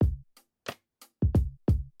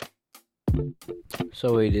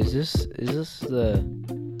So wait, is this the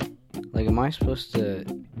like? Am I supposed to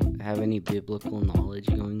have any biblical knowledge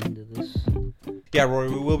going into this? Yeah, Rory,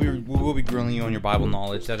 we will be grilling you on your Bible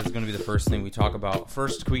knowledge. That is going to be the first thing we talk about.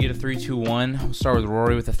 First, can we get a 3, 2, 1? We'll start with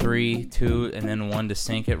Rory with a 3, 2, and then 1 to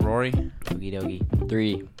sync it. Rory? Okie dokie.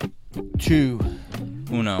 3, 2,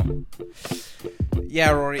 1.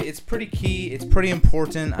 Yeah, Rory, it's pretty key. It's pretty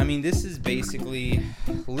important. I mean, this is basically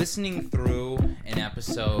listening through an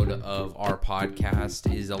episode of our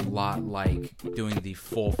podcast is a lot like doing the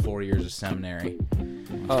full 4 years of seminary.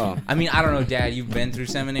 Oh. I mean, I don't know, Dad, you've been through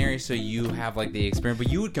seminary, so you have like the experience,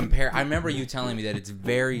 but you would compare. I remember you telling me that it's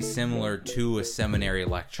very similar to a seminary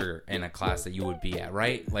lecture in a class that you would be at,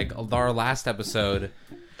 right? Like our last episode,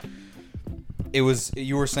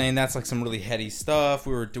 you were saying that's like some really heady stuff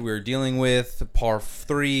we were dealing with, par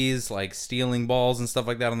 3s, like stealing balls and stuff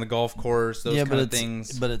like that on the golf course, those kind of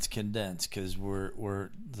things. But it's condensed because we're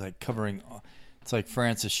like covering. It's like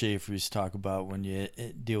Francis Schaeffer used to talk about when you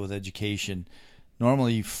deal with education.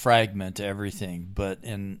 Normally you fragment everything, but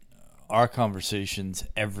in our conversations,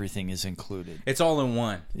 everything is included. It's all in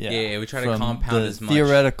one. Yeah, we try to compound as much.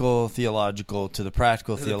 Theoretical, theological, to the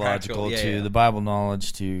practical, theological, to the Bible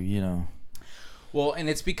knowledge, to, Well, and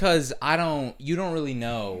it's because you don't really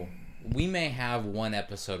know. We may have one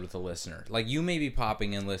episode with a listener. Like, you may be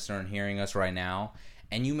popping in, listener, and hearing us right now,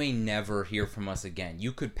 and you may never hear from us again.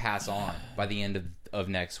 You could pass on by the end of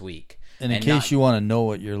next week. And in case you want to know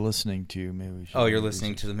what you're listening to, maybe we should. Oh, you're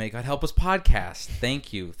listening to the May God Help Us podcast.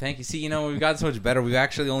 Thank you. See, we've gotten so much better. We've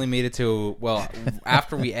actually only made it to,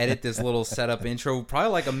 after we edit this little setup intro,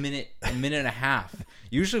 probably like a minute and a half.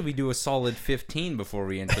 Usually we do a solid 15 before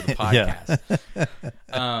we enter the podcast.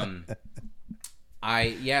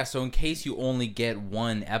 So in case you only get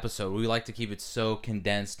one episode, we like to keep it so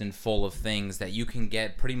condensed and full of things that you can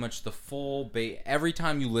get pretty much the full every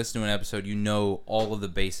time you listen to an episode, you know all of the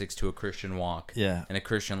basics to a Christian walk and a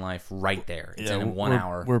Christian life right there. It's in a 1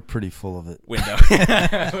 hour. We're pretty full of it. Window.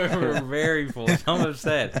 We're very full. Some have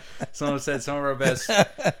said some of our best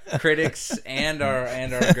critics and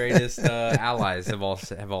our greatest allies have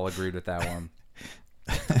all agreed with that one.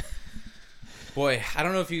 Boy, I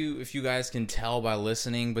don't know if you guys can tell by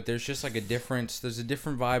listening, but there's just like a different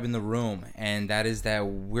vibe in the room, and that is that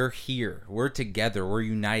we're here, we're together, we're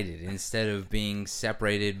united instead of being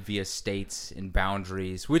separated via states and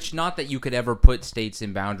boundaries. Which, not that you could ever put states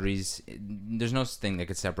and boundaries. There's no thing that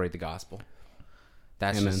could separate the gospel.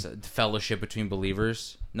 That's Amen. Just fellowship between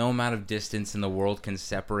believers. No amount of distance in the world can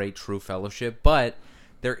separate true fellowship, but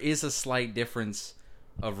there is a slight difference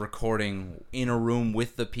of recording in a room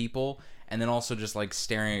with the people, and then also just like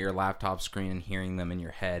staring at your laptop screen and hearing them in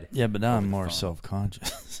your head. Yeah, but now I'm more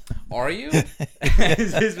self-conscious. Are you?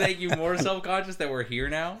 Does this make you more self-conscious that we're here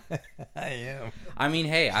now? I am. I mean,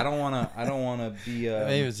 hey, I don't want to be.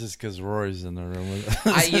 Maybe it's just because Rory's in the room with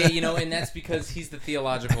us. And that's because he's the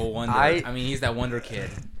theological wonder. He's that wonder kid.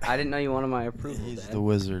 I didn't know you wanted my approval. He's Dad. the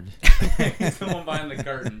wizard. He's the one behind the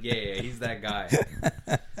curtain. Yeah, he's that guy.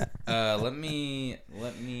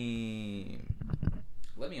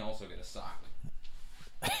 Let me also get a sock.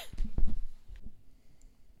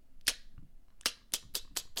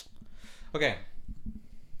 Okay,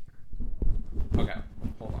 hold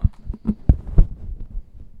on.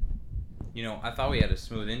 I thought we had a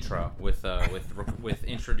smooth intro with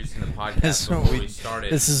introducing the podcast before we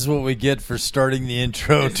started. This is what we get for starting the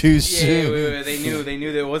intro too soon. Yeah, they knew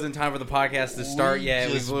that it wasn't time for the podcast to start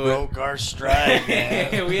yet. We broke our stride. We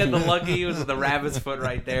had it was the rabbit's foot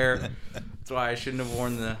right there. That's why I shouldn't have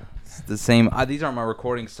worn the same. These aren't my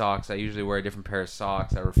recording socks. I usually wear a different pair of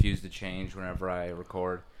socks. I refuse to change whenever I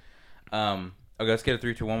record. Okay, let's get a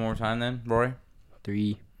 3, 2, 1 more time then, Rory.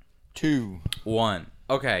 3, 2, 1.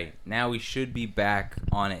 Okay, now we should be back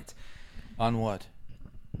on it. On what?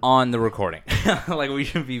 On the recording.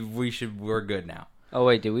 We're good now. Oh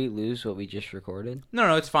wait, did we lose what we just recorded?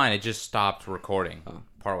 No, it's fine. It just stopped recording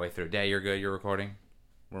partway through. Dad, you're good. You're recording.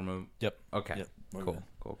 We're moving. Yep. Okay. Yep. Cool.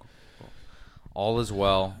 All is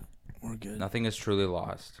well. We're good. Nothing is truly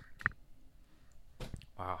lost.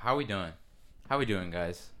 Wow, how we doing,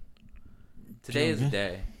 guys? Today is the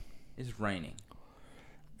day. It's raining.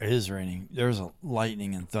 It is raining. There was a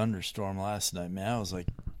lightning and thunderstorm last night, man. It was like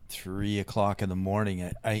 3 o'clock in the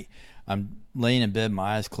morning. I'm laying in bed,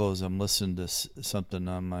 my eyes closed. I'm listening to something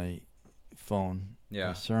on my phone,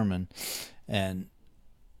 a sermon, and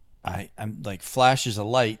I'm like flashes of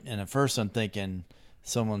light. And at first, I'm thinking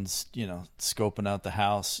someone's scoping out the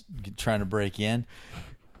house, trying to break in.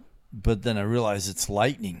 But then I realized it's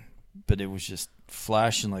lightning. But it was just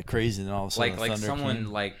flashing like crazy, and all of a sudden like thunder someone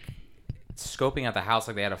came. like scoping out the house,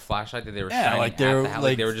 like they had a flashlight that they were Yeah, shining like at they were the house.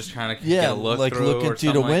 Like they were just trying to get a look like through looking or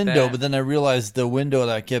through the something like window. that. But then I realized the window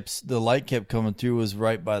the light kept coming through was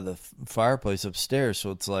right by the fireplace upstairs.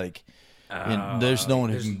 So it's like there's no one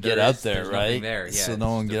who can get out there, right? There. Yeah, so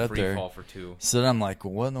no one can get up there. Fall for two. So then I'm like,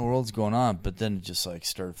 well, what in the world's going on? But then it just like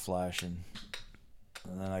started flashing,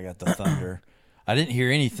 and then I got the thunder. I didn't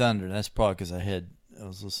hear any thunder. That's probably because I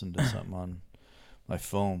was listening to something on my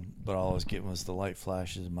phone, but all I was getting was the light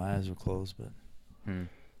flashes and my eyes were closed. But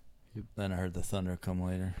then I heard the thunder come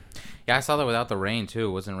later. Yeah, I saw that without the rain too.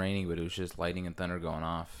 It wasn't raining, but it was just lightning and thunder going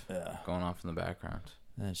off. Yeah, going off in the background.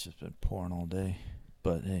 And it's just been pouring all day.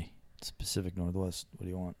 But hey, it's Pacific Northwest. What do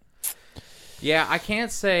you want? Yeah, I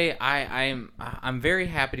can't say I'm very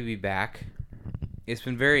happy to be back. It's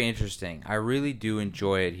been very interesting. I really do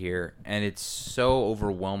enjoy it here, and it's so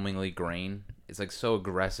overwhelmingly green. It's like so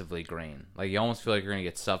aggressively green. Like you almost feel like you're gonna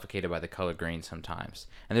get suffocated by the color green sometimes.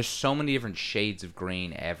 And there's so many different shades of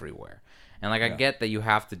green everywhere. And like I get that you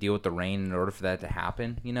have to deal with the rain in order for that to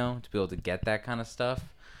happen, you know, to be able to get that kind of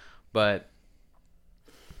stuff. But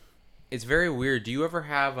it's very weird. Do you ever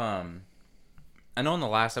have I know in the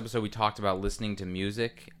last episode we talked about listening to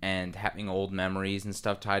music and having old memories and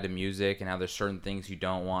stuff tied to music, and how there's certain things you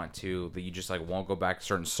don't want to, that you just like won't go back to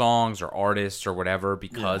certain songs or artists or whatever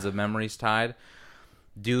because of memories tied.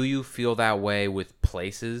 Do you feel that way with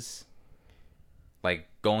places? Like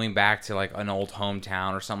going back to like an old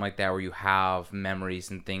hometown or something like that, where you have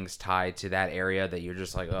memories and things tied to that area that you're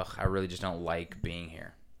just like, ugh, I really just don't like being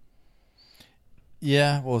here.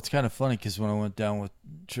 Yeah, well, it's kind of funny because when I went down with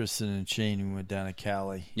Tristan and Shane, we went down to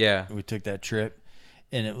Cali. Yeah. We took that trip,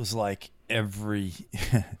 and it was like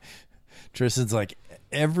Tristan's like,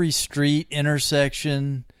 every street,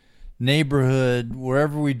 intersection, neighborhood,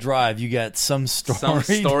 wherever we drive, you got some story. Some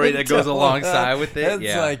story that goes alongside with it.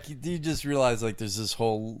 It's like, you just realize like there's this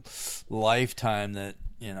whole lifetime that,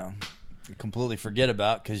 you know, you completely forget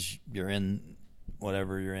about because you're in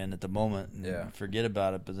whatever you're in at the moment and forget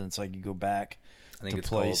about it. But then it's like you go back to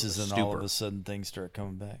places and all of a sudden things start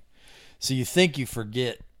coming back. So you think you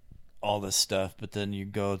forget all this stuff, but then you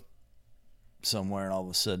go somewhere and all of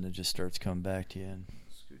a sudden it just starts coming back to you.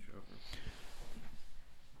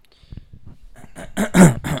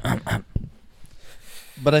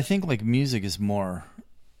 But I think like music is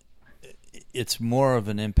it's more of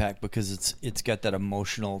an impact because it's got that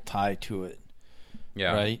emotional tie to it.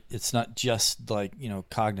 Yeah. Right? It's not just like, you know,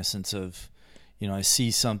 cognizance of, you know, I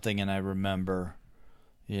see something and I remember,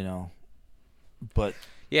 you know, but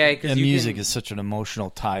because music is such an emotional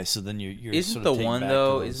tie. So then you're isn't the one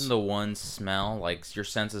though? Isn't the one smell, like your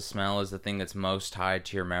sense of smell is the thing that's most tied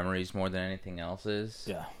to your memories more than anything else is?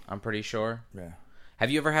 Yeah, I'm pretty sure. Yeah. Have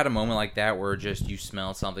you ever had a moment like that where just you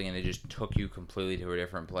smelled something and it just took you completely to a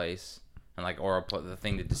different place, and like, or the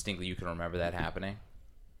thing that distinctly you can remember that happening?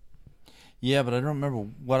 Yeah, but I don't remember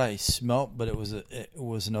what I smelt, but it was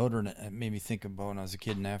an odor, and it made me think about when I was a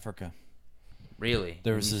kid in Africa. Really?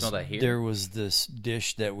 There was this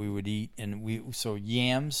dish that we would eat, and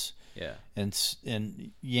yams. Yeah.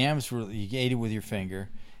 And yams you ate it with your finger,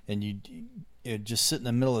 and it'd just sit in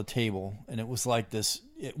the middle of the table, and it was like this.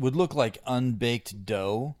 It would look like unbaked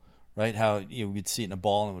dough, right? How you would see it in a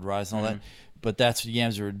ball and it would rise and all that. But that's what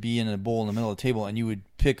yams would be in a bowl in the middle of the table, and you would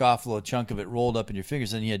pick off a little chunk of it rolled up in your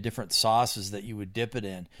fingers, and you had different sauces that you would dip it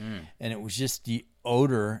in. And it was just the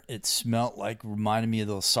odor. It smelt like, reminded me of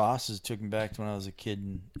those sauces. It took me back to when I was a kid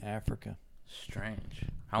in Africa. Strange.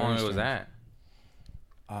 How long ago was that?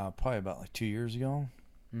 Probably about like 2 years ago.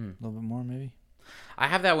 A little bit more maybe. I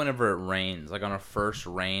have that whenever it rains, like on a first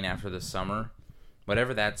rain after the summer.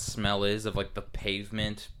 Whatever that smell is of like the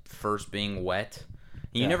pavement first being wet.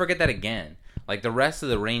 You never get that again. Like the rest of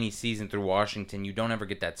the rainy season through Washington, you don't ever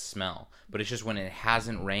get that smell. But it's just when it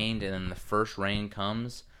hasn't rained and then the first rain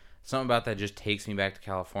comes, something about that just takes me back to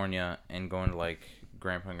California and going to like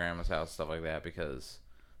grandpa and grandma's house, stuff like that, because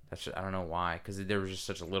that's just, I don't know why, because there was just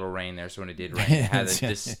such a little rain there, so when it did rain, it had a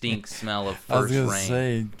distinct smell of first rain. I was going to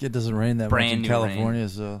say, it doesn't rain that much in California,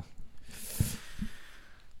 so...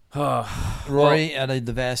 Rorey, out of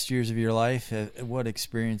the vast years of your life, what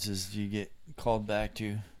experiences do you get called back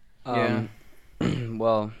to?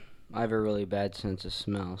 Well, I have a really bad sense of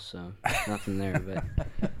smell, so nothing there.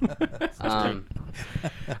 But I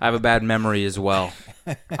have a bad memory as well.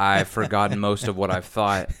 I've forgotten most of what I've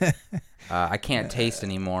thought. I can't taste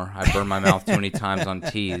anymore. I burned my mouth too many times on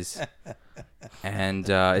teas. And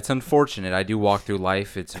it's unfortunate. I do walk through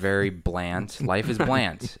life. It's very bland. Life is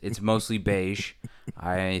bland. It's mostly beige.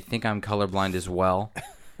 I think I'm colorblind as well.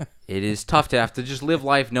 It is tough to have to just live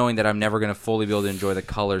life knowing that I'm never going to fully be able to enjoy the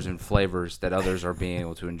colors and flavors that others are being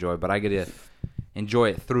able to enjoy. But I get to enjoy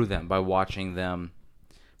it through them by watching them.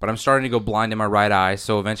 But I'm starting to go blind in my right eye,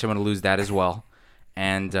 so eventually I'm going to lose that as well.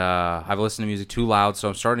 And I've listened to music too loud, so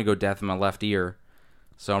I'm starting to go deaf in my left ear.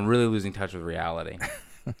 So I'm really losing touch with reality.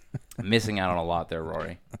 I'm missing out on a lot there,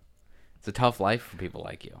 Rory. It's a tough life for people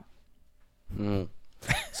like you. Mm.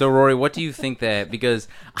 So, Rory, what do you think that... Because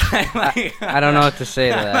I don't know what to say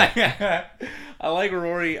to that. I like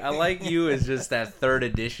Rory. I like you as just that third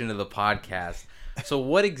edition of the podcast. So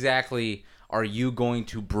what exactly are you going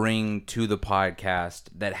to bring to the podcast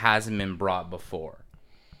that hasn't been brought before?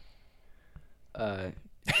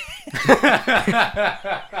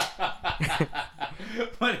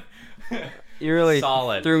 You really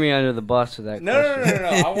Solid. threw me under the bus with that question.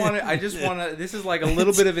 No. I just want to. This is like a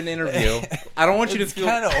little bit of an interview. I don't want you to feel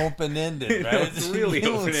kind of open-ended, right? It's really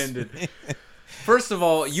open-ended. First of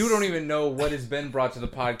all, you don't even know what has been brought to the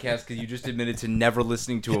podcast because you just admitted to never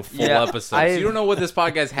listening to a full episode. So you don't know what this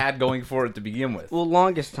podcast had going for it to begin with. Well,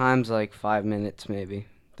 longest time's like 5 minutes, maybe.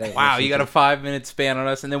 Wow, you got a 5-minute span on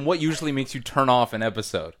us, and then what usually makes you turn off an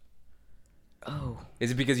episode? Oh. Is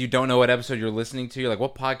it because you don't know what episode you're listening to? You're like,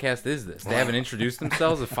 what podcast is this? They haven't introduced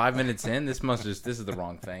themselves 5 minutes in? This is the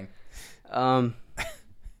wrong thing. I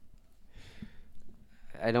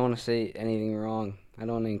don't want to say anything wrong. I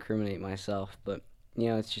don't want to incriminate myself, but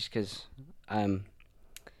it's just because I'm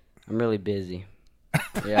really busy.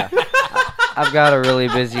 Yeah, I've got a really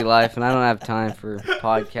busy life, and I don't have time for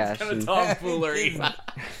podcasts. Kind of tomfoolery.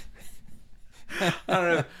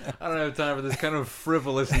 I don't have time for this kind of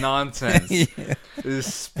frivolous nonsense.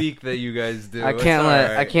 This speak that you guys do. I can't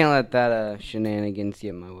let that shenanigans get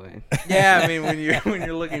in my way. Yeah, I mean when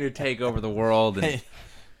you're looking to take over the world and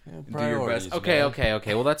do your best.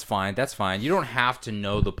 Okay. Well, that's fine. You don't have to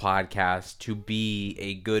know the podcast to be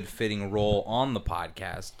a good fitting role on the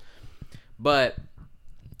podcast. But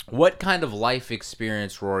what kind of life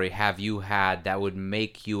experience, Rory, have you had that would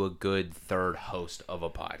make you a good third host of a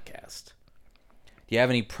podcast? Do you have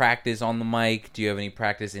any practice on the mic? Do you have any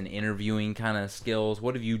practice in interviewing kind of skills?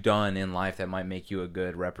 What have you done in life that might make you a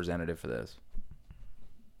good representative for this?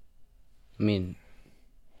 I mean,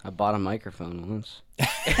 I bought a microphone once.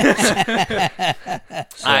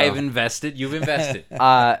 I've invested. You've invested.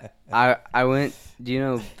 I went. Do you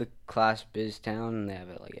know the class BizTown? And they have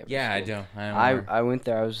it like every Yeah, school. I do. I went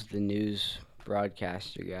there. I was the news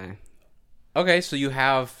broadcaster guy. Okay, so you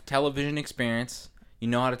have television experience. You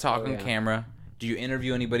know how to talk on camera. Do you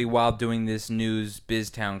interview anybody while doing this news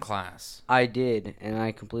BizTown class? I did, and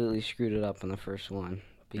I completely screwed it up in the first one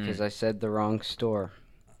because I said the wrong store.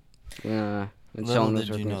 Little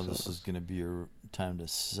did you know this was going to be your time to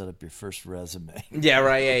set up your first resume. Yeah,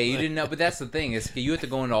 right. Yeah, you didn't know, but that's the thing is you have to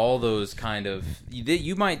go into all those kind of.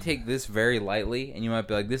 You might take this very lightly, and you might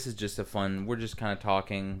be like, "This is just a fun. We're just kind of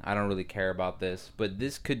talking. I don't really care about this." But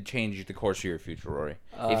this could change the course of your future, Rory.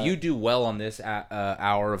 If you do well on this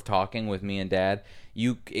hour of talking with me and Dad,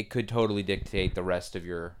 it could totally dictate the rest of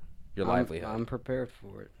your livelihood. I'm prepared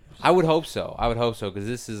for it. I would hope so. Because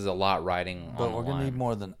this is a lot riding. But on we're gonna need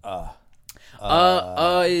more than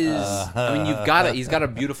I mean, he's got a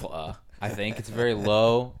beautiful I think it's very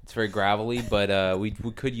low, it's very gravelly, but we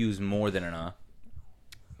could use more than an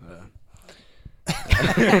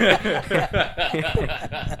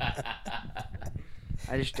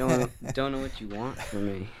I just don't know what you want from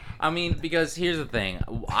me. I mean, because here's the thing.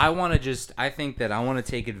 I think that I want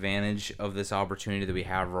to take advantage of this opportunity that we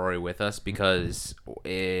have Rory with us because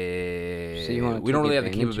we don't really have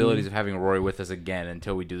the capabilities of having Rory with us again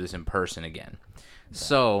until we do this in person again.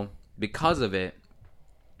 So, because of it,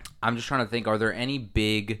 I'm just trying to think, are there any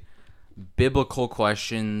big biblical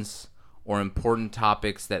questions or important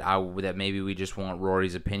topics that maybe we just want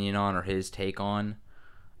Rory's opinion on or his take on?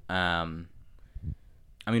 I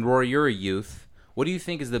mean, Rory, you're a youth. What do you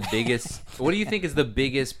think is the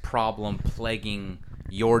biggest problem plaguing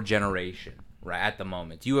your generation right at the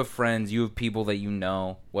moment? You have friends, you have people that you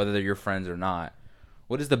know, whether they're your friends or not.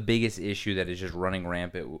 What is the biggest issue that is just running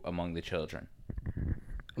rampant among the children?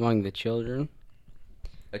 Among the children?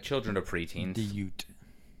 Children to preteens.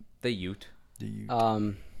 The Ute. I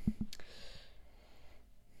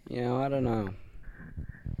don't know.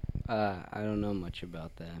 I don't know much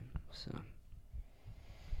about that, so.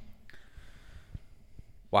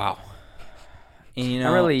 Wow. And,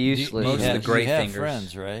 I'm really useless. Most of the great you have fingers.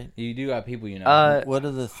 friends, right? You do got people you know. What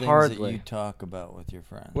are the things hardly. that you talk about with your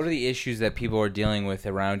friends? What are the issues that people are dealing with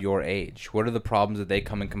around your age? What are the problems that they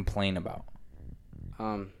come and complain about?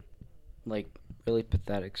 Like really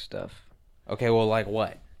pathetic stuff. Okay, well, like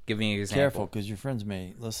what? Give me an example. Careful, because your friends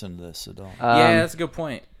may listen to this, so don't. Yeah, that's a good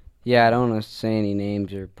point. Yeah, I don't want to say any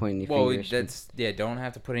names or point any Well, fingers. don't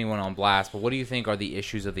have to put anyone on blast. But what do you think are the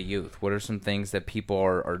issues of the youth? What are some things that people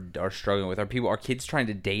are struggling with? Are kids trying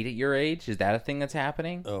to date at your age? Is that a thing that's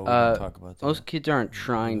happening? Oh, we don't talk about that. Most kids aren't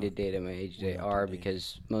trying to date at my age. we They don't are do dating.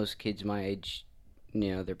 because most kids my age,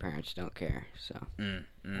 their parents don't care. So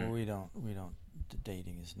Well, we don't.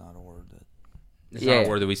 Dating is not a word that. It's not a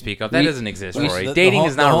word that we speak of. That doesn't exist, We- Rory. the Dating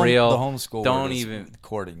is not the real. The homeschool Don't word is even.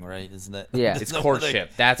 courting, right? Isn't that? Yeah. It's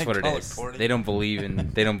courtship. That's what it call is. courting? They don't believe in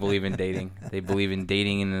dating. They believe in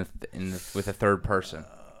dating with a third person.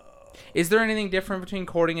 Is there anything different between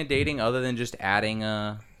courting and dating other than just adding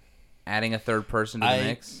a third person to the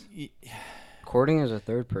mix? courting is a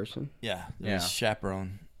third person. Yeah, Yeah. there's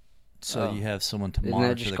chaperone. So Oh. you have someone to Isn't that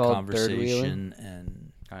monitor just the called conversation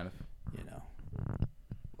and Kind of.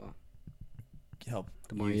 Well, help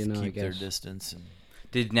the more youth you know, I keep their guess. distance. And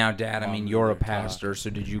Dad? I mean, you're a pastor, so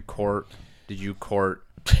did you court?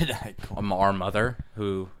 did I call? Our mother,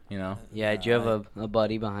 who Yeah, do you have a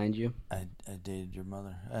buddy behind you? I dated your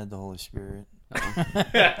mother. I had the Holy Spirit.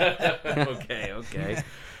 Okay.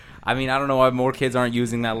 I mean, I don't know why more kids aren't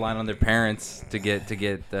using that line on their parents to get.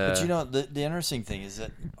 But the interesting thing is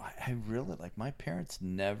that I really like my parents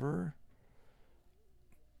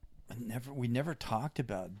we never talked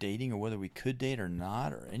about dating or whether we could date or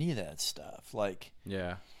not or any of that stuff. Like,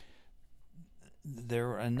 Yeah.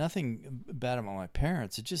 and nothing bad about my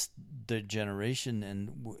parents. It's just their generation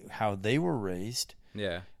and how they were raised.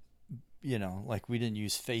 Yeah. Like we didn't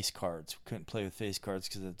use face cards. We couldn't play with face cards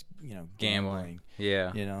because it's Gambling.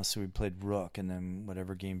 Yeah. So we played Rook and then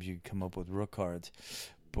whatever games you come up with Rook cards.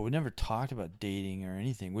 But we never talked about dating or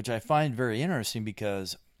anything, which I find very interesting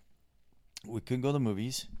because we couldn't go to the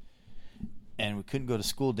movies and we couldn't go to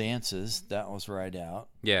school dances. That was right out.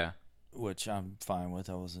 Yeah. Which I'm fine with.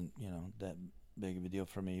 I wasn't, that big of a deal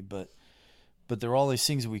for me. But there were all these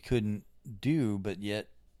things we couldn't do, but yet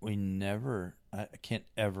we never. I can't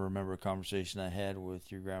ever remember a conversation I had with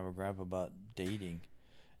your grandma or grandpa about dating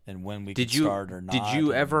and when we could start or not. Did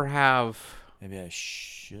you ever have? Maybe I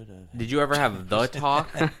should have. Did you ever have the talk?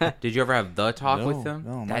 Did you ever have the talk with them?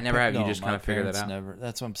 No, that never happened. You just kind of figured that out. Never.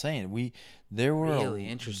 That's what I'm saying. There were really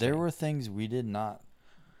interesting. There were things we did not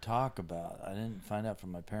talk about. I didn't find out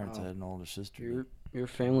from my parents. I had an older sister. Your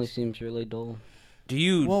family seems really dull. Do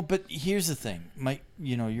you? Well, but here's the thing.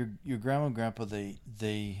 Your grandma and grandpa,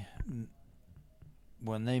 they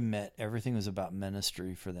when they met, everything was about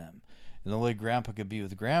ministry for them. And the way grandpa could be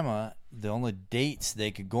with grandma, the only dates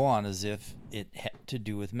they could go on is if it had to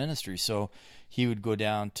do with ministry. So he would go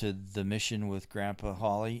down to the mission with Grandpa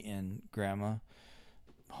Holly and Grandma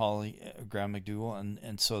Holly, Grandma McDougal.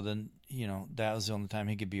 And so then, that was the only time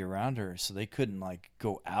he could be around her. So they couldn't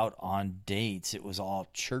go out on dates. It was all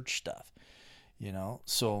church stuff,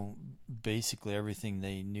 So basically everything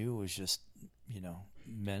they knew was just,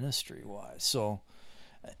 ministry wise. So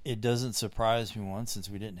it doesn't surprise me since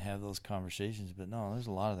we didn't have those conversations, but no, there's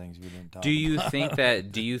a lot of things we didn't talk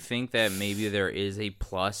about. Do you think that maybe there is a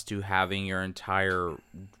plus to having your entire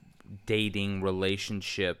dating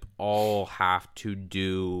relationship all have to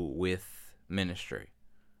do with ministry?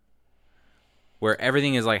 Where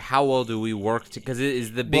everything is like, how well do we work? Because it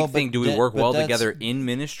is the big thing. Do we work well together in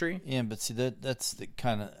ministry? Yeah, but see, that's the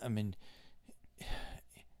kind of,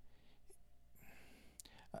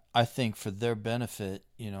 I think for their benefit,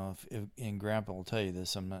 if and Grandpa will tell you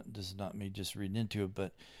this. This is not me just reading into it,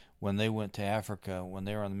 but when they went to Africa, when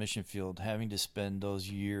they were on the mission field, having to spend those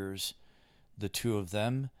years, the two of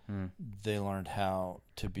them, they learned how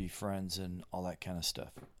to be friends and all that kind of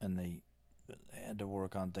stuff, and they had to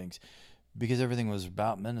work on things because everything was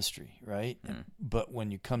about ministry, right? But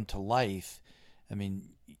when you come to life,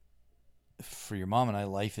 for your mom and I,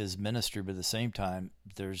 life is ministry, but at the same time,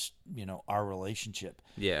 there's, our relationship.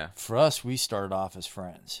 Yeah. For us, we started off as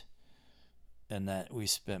friends, and that we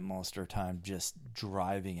spent most of our time just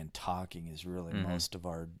driving and talking is really most of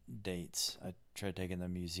our dates. I tried taking the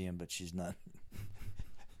museum, but she's not.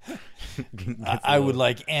 I would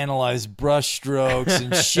analyze brush strokes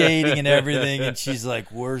and shading and everything, and she's like,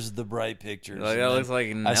 "Where's the bright pictures?" That looks like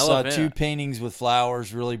an I elephant. saw 2 paintings with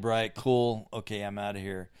flowers, really bright, cool. Okay, I'm out of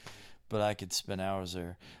here. But I could spend hours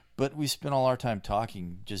there. But we spent all our time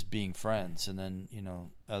talking, just being friends, and then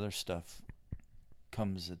other stuff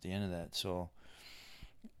comes at the end of that. So,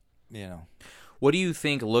 What do you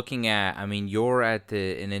think? Looking at, you're at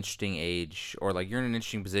an interesting age, or you're in an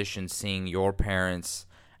interesting position, seeing your parents,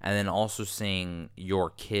 and then also seeing your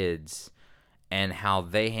kids, and how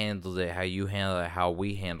they handled it, how you handled it, how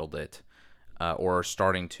we handled it, or are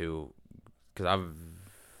starting to, because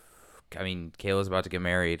Kayla's about to get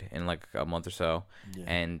married in a month or so,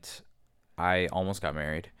 and I almost got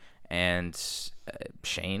married, and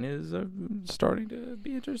Shane is starting to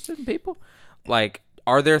be interested in people. Like,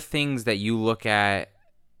 are there things that you look at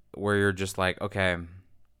where you're just like, okay,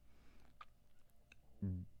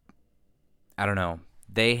 I don't know,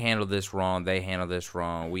 they handled this wrong, we handled this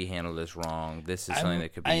wrong, this is something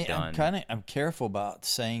that could be done. I'm careful about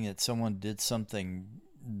saying that someone did something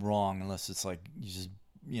wrong unless it's like you just,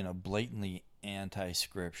 blatantly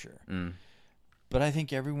anti-scripture. But I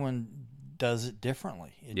think everyone does it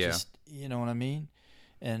differently. It just, you know what I mean?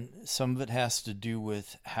 And some of it has to do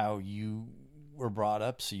with how you were brought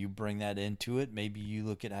up, so you bring that into it. Maybe you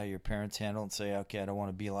look at how your parents handle it and say, okay, I don't want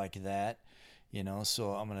to be like that,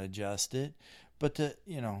 so I'm going to adjust it. But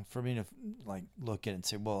for me to like look at it and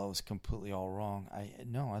say, well, I was completely all wrong.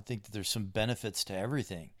 I think that there's some benefits to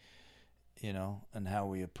everything, and how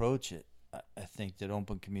we approach it. I think that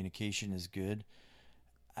open communication is good.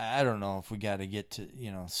 I don't know if we got to get to,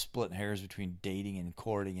 splitting hairs between dating and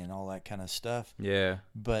courting and all that kind of stuff. Yeah.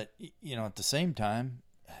 But, at the same time,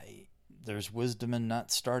 there's wisdom in not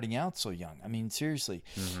starting out so young. I mean, seriously,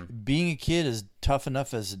 being a kid is tough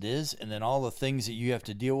enough as it is, and then all the things that you have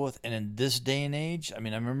to deal with. And in this day and age, I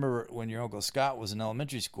mean, I remember when your Uncle Scott was in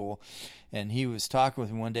elementary school, and he was talking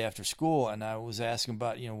with me one day after school, and I was asking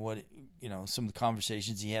about, what, some of the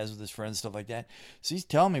conversations he has with his friends, stuff like that. So he's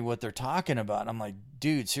telling me what they're talking about. And I'm like,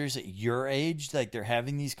 dude, seriously, your age, like they're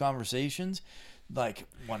having these conversations? Like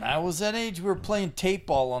when I was that age, we were playing tape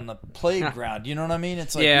ball on the playground. You know what I mean?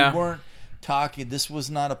 It's like we weren't talking. This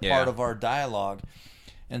was not a part of our dialogue.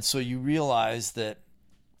 And so you realize that,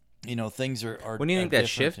 things are when do you think that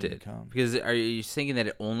shifted? Because are you thinking that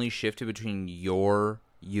it only shifted between your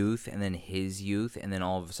youth and then his youth, and then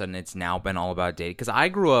all of a sudden it's now been all about dating? Because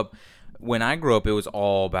when I grew up, it was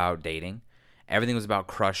all about dating. Everything was about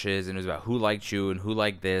crushes, and it was about who liked you and who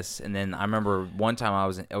liked this. And then I remember one time I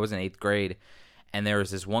was in 8th grade, and there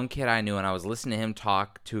was this one kid I knew, and I was listening to him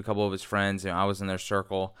talk to a couple of his friends, and I was in their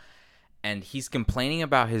circle, and he's complaining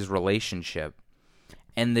about his relationship.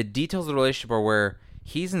 And the details of the relationship are where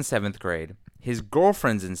he's in 7th grade, his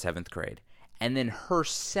girlfriend's in 7th grade, and then her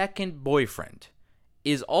second boyfriend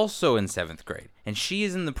is also in 7th grade, and she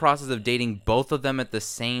is in the process of dating both of them at the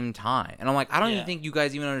same time. And I'm like, I don't even think you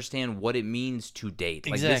guys even understand what it means to date.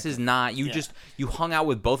 Like, this is not, you hung out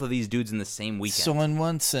with both of these dudes in the same weekend. So in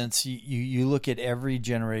one sense, you look at every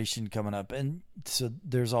generation coming up, and so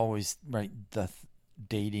there's always, right, the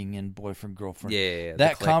dating and boyfriend, girlfriend. Yeah,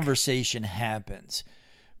 that conversation happens.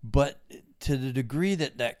 But to the degree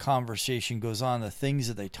that conversation goes on, the things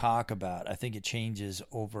that they talk about, I think it changes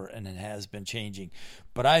over, and it has been changing.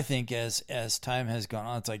 But I think as time has gone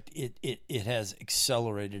on, it's like it has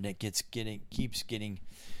accelerated. It keeps getting,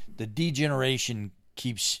 the degeneration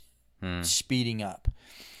keeps speeding up.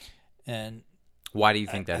 And why do you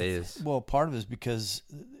think that is? Well, part of it is because,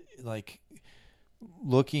 like,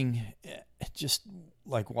 looking at just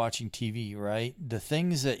like watching TV, right? The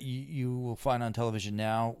things that you will find on television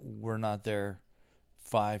now were not there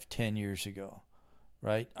 5-10 years ago,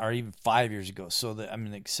 right? Or even 5 years ago. So the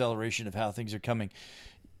acceleration of how things are coming,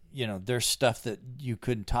 there's stuff that you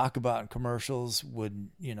couldn't talk about in commercials.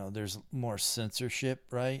 There's more censorship,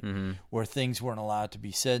 right? Where things weren't allowed to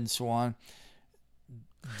be said and so on.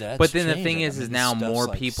 But then the thing is now more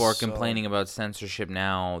people are complaining about censorship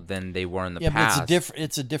now than they were in the past. But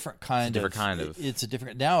it's a different kind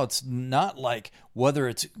of. Now it's not like whether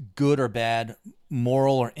it's good or bad,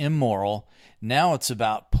 moral or immoral. Now it's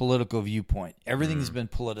about political viewpoint. Everything's been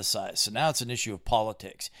politicized. So now it's an issue of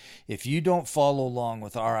politics. If you don't follow along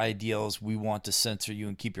with our ideals, we want to censor you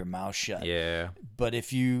and keep your mouth shut. Yeah. But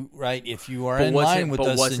if you are in line with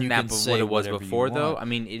us, then you can say what it was whatever before, you though? want. I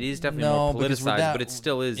mean, it is definitely more politicized, but it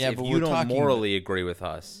still is. If you don't morally agree with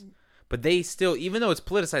us. But they still, even though it's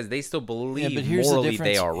politicized, they still believe morally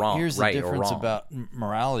they are wrong. Here's the right difference or wrong. about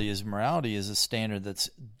morality is a standard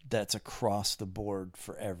that's across the board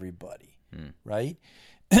for everybody, right?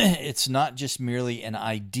 It's not just merely an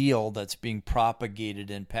ideal that's being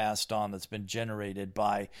propagated and passed on, that's been generated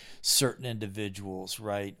by certain individuals,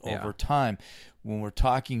 right, over time. When we're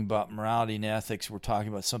talking about morality and ethics, we're talking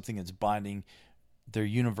about something that's binding. They're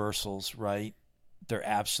universals, right? They're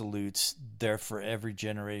absolutes. They're for every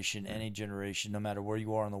generation, any generation, no matter where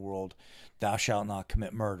you are in the world. Thou shalt not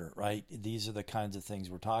commit murder, right? These are the kinds of things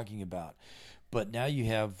we're talking about. But now you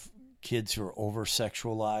have kids who are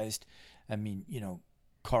over-sexualized. I mean,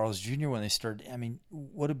 Carl's Jr., when they started,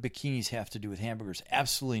 what do bikinis have to do with hamburgers?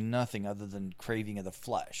 Absolutely nothing other than craving of the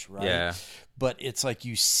flesh, right? Yeah. But it's like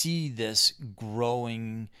you see this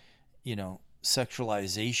growing,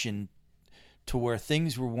 sexualization to where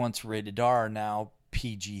things were once rated R are now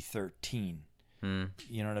PG-13. You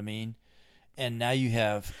know what I mean? And now you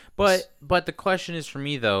have... But the question is for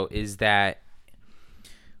me, though, is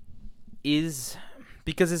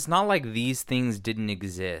because it's not like these things didn't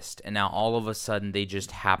exist, and now all of a sudden they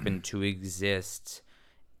just happen to exist.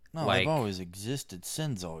 No, like, they've always existed.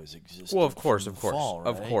 Sin's always existed. Well, of course. Fall, right?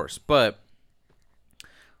 Of course. But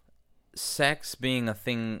sex being a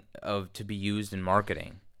thing to be used in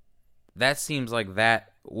marketing, that seems like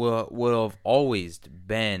that will have always has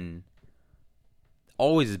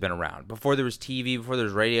been around. Before there was TV, before there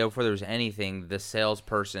was radio, before there was anything, the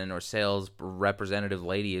salesperson or sales representative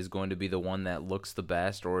lady is going to be the one that looks the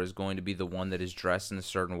best, or is going to be the one that is dressed in a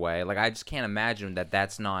certain way. Like, I just can't imagine that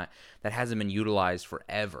hasn't been utilized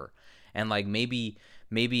forever. And like maybe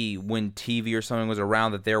when TV or something was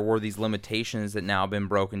around, that there were these limitations that now have been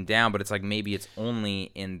broken down, but it's like maybe it's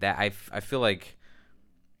only in that. I feel like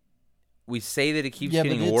we say that it keeps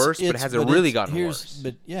getting worse, but has it really gotten worse?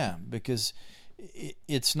 But yeah, because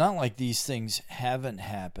it's not like these things haven't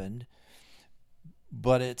happened,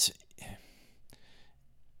 but it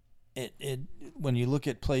when you look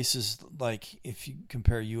at places like, if you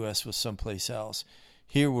compare U.S. with someplace else,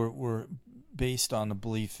 here we're based on the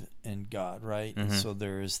belief in God, right? Mm-hmm. So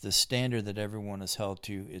there is the standard that everyone is held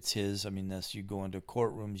to. It's His. I mean, that's, you go into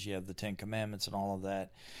courtrooms, you have the Ten Commandments and all of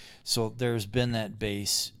that. So there's been that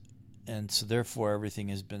base, and so therefore everything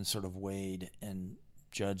has been sort of weighed and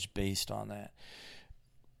judged based on that.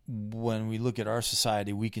 When we look at our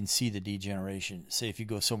society, we can see the degeneration. Say if you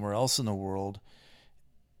go somewhere else in the world,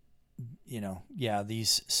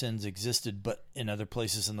 these sins existed, but in other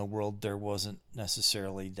places in the world there wasn't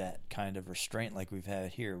necessarily that kind of restraint like we've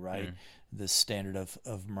had here, right? Mm. The standard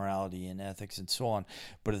of morality and ethics and so on.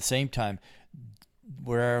 But at the same time,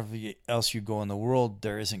 wherever else you go in the world,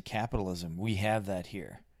 there isn't capitalism. We have that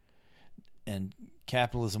here. And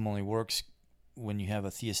capitalism only works when you have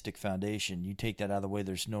a theistic foundation. You take that out of the way,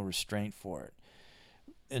 there's no restraint for it.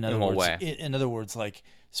 In other words, like,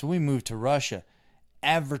 so we moved to Russia,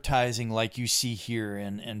 advertising like you see here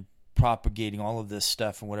and propagating all of this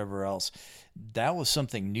stuff and whatever else, that was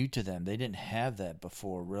something new to them. They didn't have that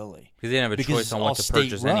before, really. Because they didn't have a choice on what to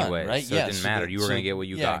purchase anyway, right? So it didn't matter. You were going to get what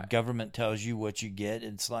you got. Government tells you what you get.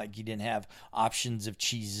 It's like you didn't have options of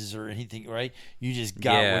cheeses or anything, right? You just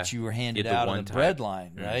got what you were handed out on the bread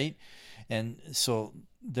line, right? And so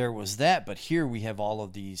there was that, but here we have all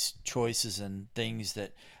of these choices and things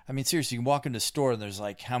that, I mean, seriously, you can walk into a store and there's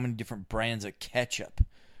like how many different brands of ketchup,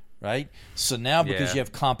 right? So now because you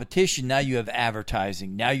have competition, now you have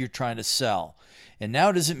advertising. Now you're trying to sell. And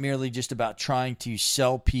now it isn't merely just about trying to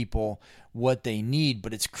sell people what they need,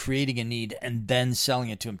 but it's creating a need and then selling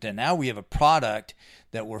it to them. And now we have a product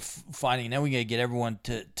that we're finding. Now we got to get everyone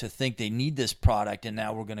to think they need this product, and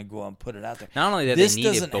now we're going to go out and put it out there. Not only that they need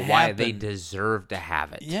it, but why they deserve to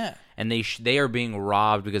have it. Yeah. And they are being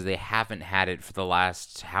robbed because they haven't had it for the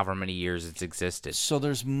last however many years it's existed. So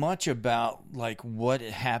there's much about like what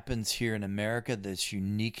happens here in America that's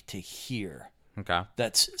unique to here. Okay.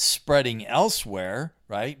 That's spreading elsewhere,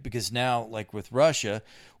 right? Because now, like with Russia,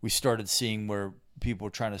 we started seeing where people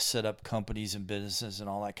are trying to set up companies and businesses and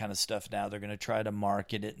all that kind of stuff. Now they're going to try to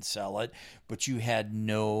market it and sell it, but you had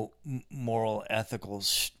no moral, ethical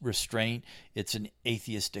restraint. It's an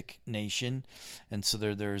atheistic nation, and so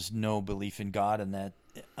there's no belief in God, and that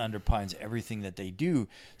underpins everything that they do.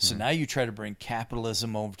 So now you try to bring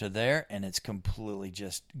capitalism over to there, and it's completely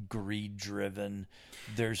just greed driven.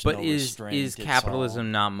 There's no restraint. But is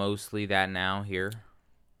capitalism not mostly that now here?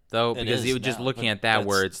 Though, because you were just looking at that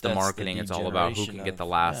where it's the marketing, it's all about who can get the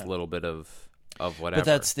last little bit of whatever. But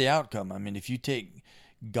that's the outcome. I mean, if you take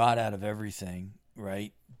God out of everything,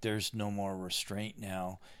 right, there's no more restraint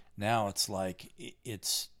now. Now it's like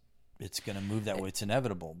it's going to move that way. It's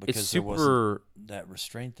inevitable because there wasn't that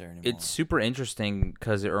restraint there anymore. It's super interesting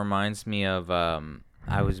because it reminds me of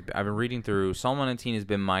I've been reading through Psalm 119 has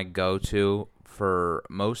been my go-to for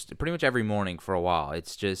pretty much every morning for a while.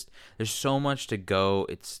 It's just there's so much to go.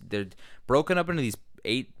 They're broken up into these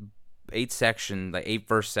eight sections, like 8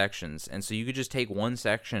 verse sections, and so you could just take one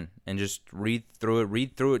section and just read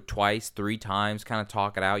through it twice, 3 times, kind of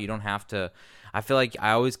talk it out. You don't have to. I feel like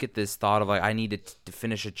I always get this thought of like I need to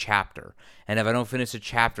finish a chapter, and if I don't finish a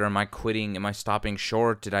chapter, am I quitting? Am I stopping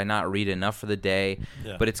short? Did I not read enough for the day?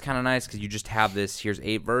 Yeah. But it's kind of nice because you just have this. Here's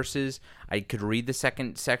 8 verses. I could read the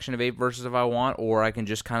second section of 8 verses if I want, or I can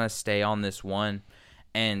just kind of stay on this one.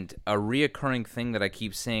 And a reoccurring thing that I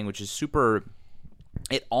keep saying, which is super,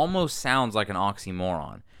 it almost sounds like an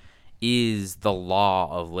oxymoron, is the law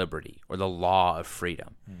of liberty or the law of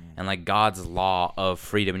freedom. And like God's law of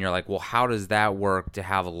freedom. And you're like, well, how does that work to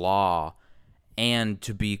have law and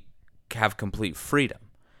to have complete freedom?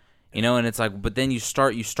 You know, and it's like, but then you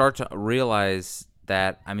start to realize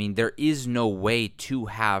that, I mean, there is no way to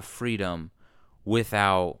have freedom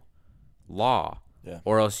without law. Yeah.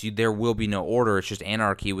 Or else there will be no order. It's just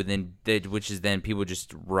anarchy within, which is then people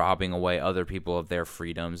just robbing away other people of their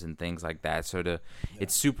freedoms and things like that. So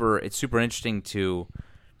it's super interesting to,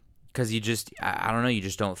 because you just, I don't know, you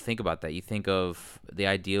just don't think about that. You think of the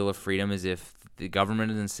ideal of freedom as if the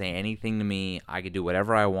government doesn't say anything to me. I could do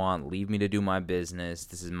whatever I want. Leave me to do my business.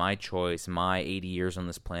 This is my choice. My 80 years on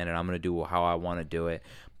this planet, I'm going to do how I want to do it.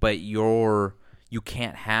 But you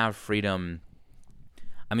can't have freedom,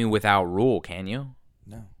 I mean, without rule, can you?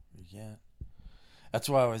 No, you can't. That's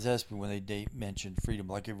why I was asking when they mentioned freedom,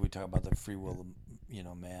 like if we talk about the free will of,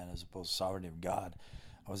 man as opposed to sovereignty of God,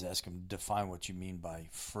 I was asking define what you mean by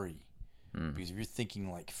free. Because if you're thinking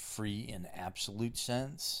like free in absolute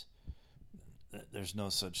sense, there's no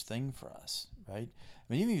such thing for us, right? I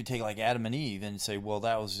mean, even if you take like Adam and Eve and say, well,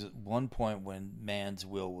 that was one point when man's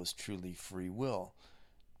will was truly free will,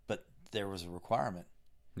 but there was a requirement.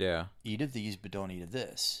 Yeah. Eat of these, but don't eat of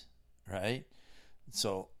this, right?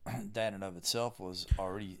 So that in of itself was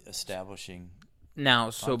already establishing. Now,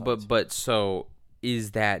 so so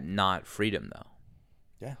is that not freedom though?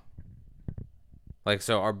 Yeah. Like,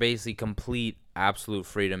 so our basically complete absolute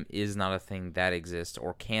freedom is not a thing that exists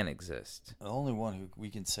or can exist. The only one who we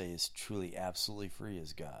can say is truly absolutely free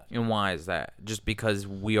is God. And why is that? Just because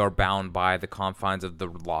we are bound by the confines of the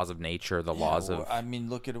laws of nature, the laws of... I mean,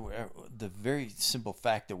 look at the very simple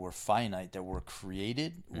fact that we're finite, that we're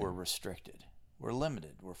created, we're restricted. We're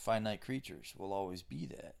limited. We're finite creatures. We'll always be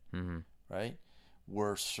that, right?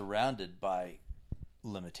 We're surrounded by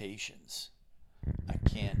limitations. I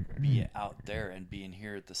can't be out there and be in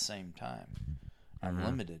here at the same time. I'm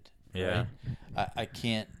limited. Yeah. Right? I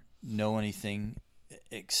can't know anything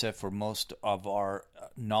except for most of our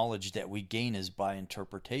knowledge that we gain is by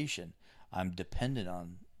interpretation. I'm dependent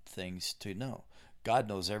on things to know. God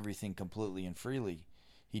knows everything completely and freely.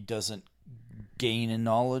 He doesn't gain in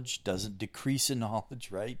knowledge, doesn't decrease in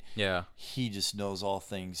knowledge, right? Yeah. He just knows all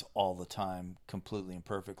things all the time, completely and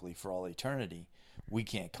perfectly for all eternity. We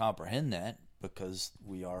can't comprehend that because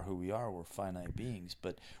we are who we are. We're finite beings,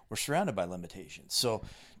 but we're surrounded by limitations. So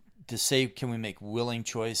to say, can we make willing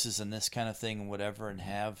choices and this kind of thing and whatever and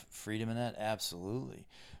have freedom in that? Absolutely.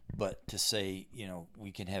 But to say,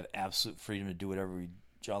 we can have absolute freedom to do whatever we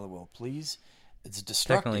jolly well please, it's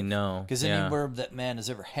destructive. Technically, no. Because anywhere that man has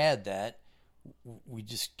ever had that, we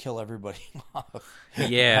just kill everybody off.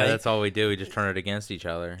 Yeah, right? That's all we do. We just turn it against each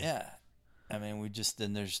other. Yeah. I mean,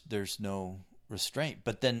 then there's no restraint.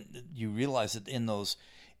 But then you realize that in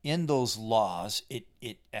those laws,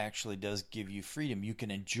 it actually does give you freedom. You can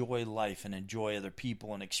enjoy life and enjoy other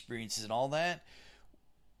people and experiences and all that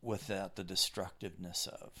without the destructiveness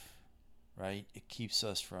of, right? It keeps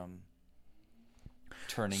us from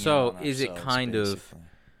turning in on ourselves, is it kind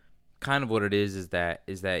of what it is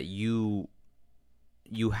that you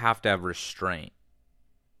have to have restraint.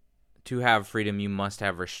 To have freedom, you must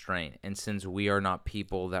have restraint. And since we are not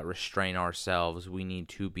people that restrain ourselves, we need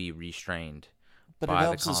to be restrained. But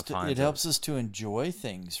it helps us to enjoy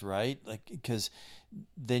things, right? Like, because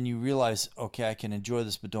then you realize, okay, I can enjoy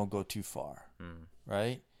this, but don't go too far,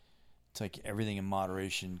 right? It's like everything in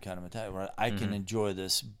moderation kind of mentality, right? I can enjoy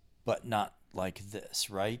this, but not like this,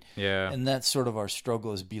 right? Yeah. And that's sort of our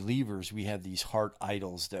struggle as believers. We have these heart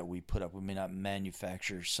idols that we put up. We may not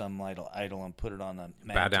manufacture some idol and put it on a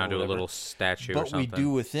mantle, bow down to a little statue or something. But we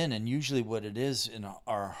do within, and usually what it is in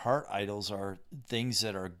our heart idols are things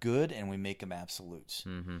that are good, and we make them absolutes.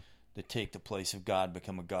 That take the place of God,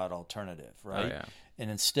 become a God alternative, right? Oh, yeah.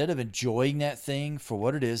 And instead of enjoying that thing for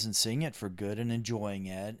what it is and seeing it for good and enjoying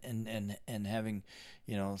it and having,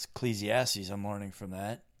 Ecclesiastes, I'm learning from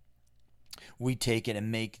that, we take it and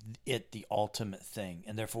make it the ultimate thing,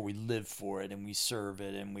 and therefore we live for it and we serve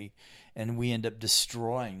it, and we end up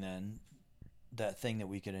destroying then that thing that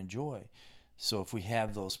we could enjoy. So if we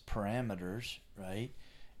have those parameters, right,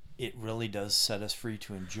 it really does set us free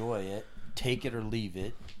to enjoy it, take it or leave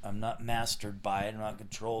it. I'm not mastered by it. I'm not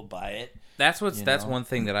controlled by it. That's one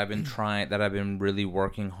thing that I've been really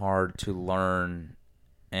working hard to learn,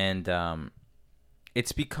 and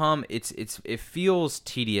it feels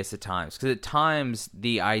tedious at times, because at times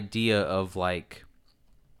the idea of like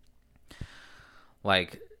the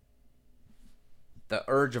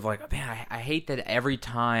urge of like, man, I hate that every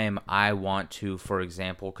time I want to, for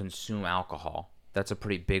example, consume alcohol. That's a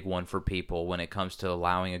pretty big one for people when it comes to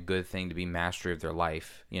allowing a good thing to be mastery of their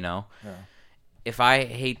life, Yeah. if I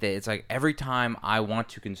hate that, it's like every time I want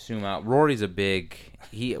to consume out. Rory's a big.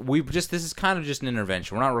 This is kind of just an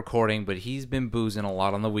intervention. We're not recording, but he's been boozing a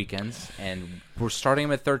lot on the weekends, and we're starting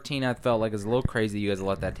him at 13. I felt like it's a little crazy you guys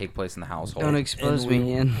let that take place in the household. Don't expose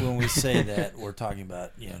me, Ian. When we say that, we're talking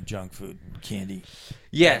about junk food, candy.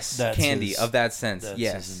 Yes, That's candy of that sense. That's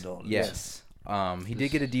Yes, his indulgence. yes. He did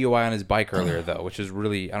get a DUI on his bike earlier though, which is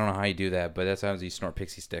really I don't know how you do that, but that's how you snort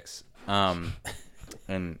pixie sticks.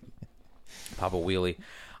 And pop a wheelie.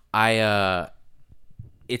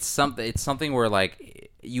 It's something where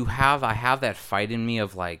like I have that fight in me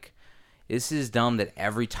of like, this is dumb that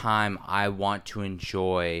every time I want to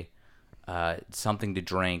enjoy something to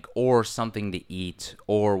drink or something to eat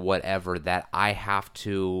or whatever, that I have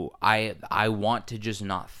to I want to just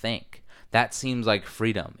not think. That seems like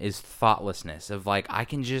freedom is thoughtlessness of like I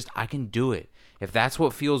can do it. If that's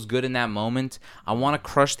what feels good in that moment, I want to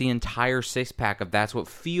crush the entire six-pack if that's what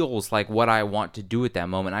feels like what I want to do at that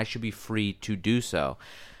moment. I should be free to do so.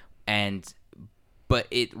 But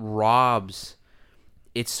it's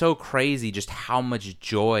so crazy just how much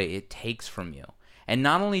joy it takes from you. And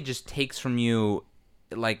not only just takes from you,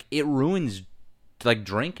 like it ruins like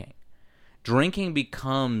drinking. Drinking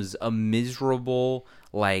becomes a miserable,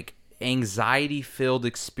 like anxiety-filled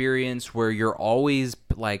experience where you're always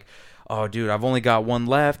like, oh, dude, I've only got one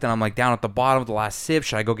left, and I'm like down at the bottom of the last sip.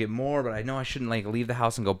 Should I go get more? But I know I shouldn't like leave the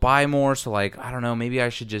house and go buy more. So like, I don't know, maybe I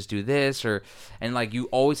should just do this and like you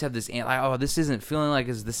always have this like, oh, this isn't feeling like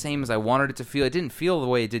it's the same as I wanted it to feel. It didn't feel the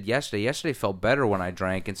way it did yesterday. Yesterday felt better when I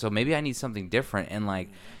drank, and so maybe I need something different. And like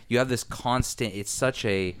you have this constant. It's such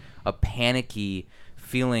a panicky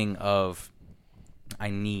feeling of I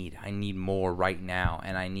need more right now,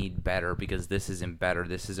 and I need better because this isn't better.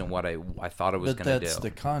 This isn't what I thought it was going to do. But that's the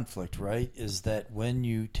conflict, right? Is that when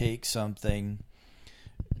you take something,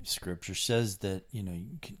 Scripture says that you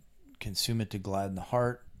can consume it to gladden the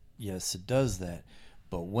heart. Yes, it does that.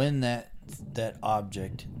 But when that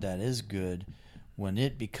object that is good, when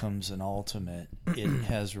it becomes an ultimate, it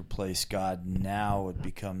has replaced God. Now it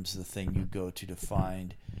becomes the thing you go to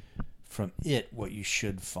find from it what you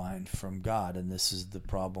should find from God. And this is the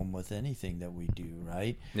problem with anything that we do,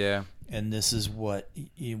 right? Yeah. And this is what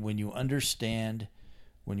when you understand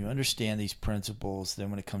these principles, then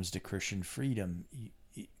when it comes to Christian freedom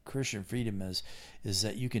is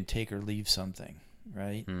that you can take or leave something,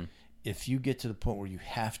 right? If you get to the point where you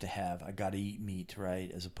have to I got to eat meat,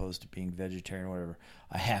 right, as opposed to being vegetarian or whatever,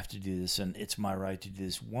 I have to do this and it's my right to do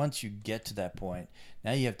this. Once you get to that point,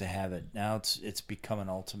 now you have to have it. Now it's become an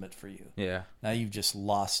ultimate for you. Yeah. Now you've just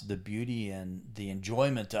lost the beauty and the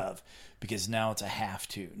enjoyment of, because now it's a have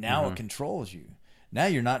to. Now it controls you. Now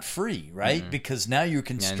you're not free, right? Because now you're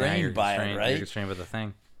constrained by it, right? You're constrained by the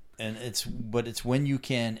thing. And it's when you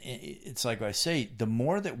can, it's like I say, the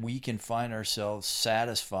more that we can find ourselves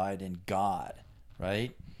satisfied in God,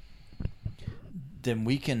 right, then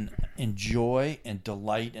we can enjoy and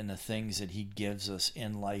delight in the things that He gives us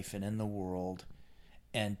in life and in the world,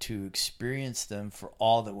 and to experience them for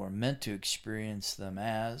all that we're meant to experience them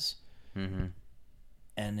as, and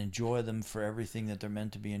enjoy them for everything that they're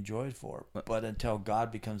meant to be enjoyed for. But until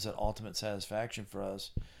God becomes that ultimate satisfaction for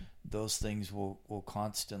us, those things will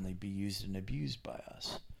constantly be used and abused by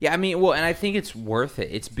us. Yeah, I mean, well, and I think it's worth it.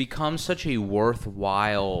 It's become such a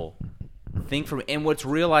worthwhile thing for me. And what's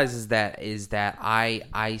realized is that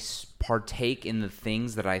I partake in the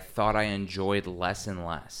things that I thought I enjoyed less and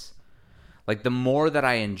less. Like the more that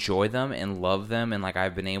I enjoy them and love them, and like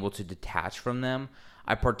I've been able to detach from them,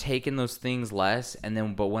 I partake in those things less. And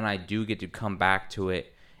then, but when I do get to come back to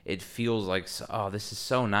it, it feels like, oh, this is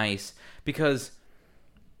so nice. Because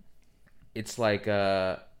it's like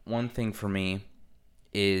one thing for me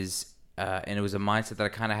is, and it was a mindset that I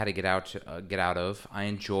kind of had to get out of. I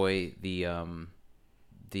enjoy the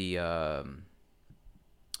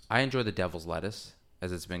devil's lettuce,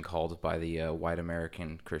 as it's been called by the White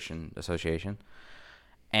American Christian Association,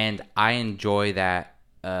 and I enjoy that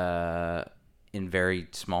in very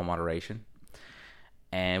small moderation.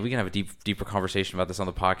 And we can have a deeper conversation about this on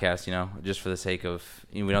the podcast, just for the sake of,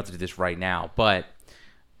 we don't have to do this right now, but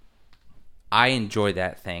I enjoy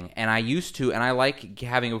that thing, and I used to, and I like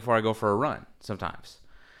having it before I go for a run sometimes.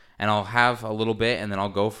 And I'll have a little bit, and then I'll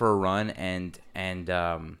go for a run, and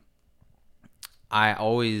I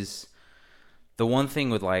always, the one thing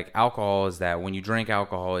with like alcohol is that when you drink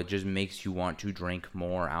alcohol, it just makes you want to drink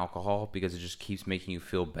more alcohol because it just keeps making you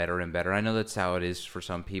feel better and better. I know that's how it is for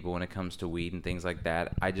some people when it comes to weed and things like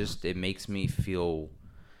that. It makes me feel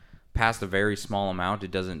past a very small amount,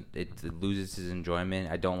 it loses its enjoyment.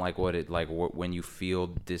 I don't like when you feel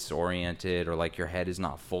disoriented or like your head is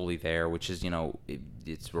not fully there, which is,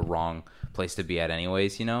 it's a wrong place to be at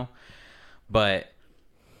anyways, But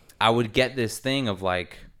I would get this thing of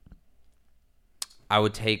like, I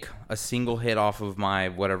would take a single hit off of my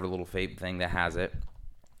whatever little vape thing that has it,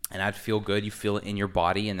 and I'd feel good. You feel it in your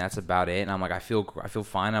body, and that's about it. And I'm like, I feel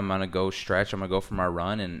fine. I'm gonna go stretch. I'm gonna go for my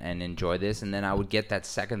run and enjoy this. And then I would get that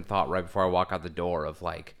second thought right before I walk out the door of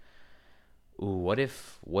like, ooh, what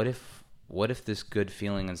if this good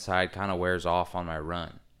feeling inside kind of wears off on my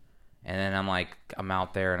run, and then I'm like, I'm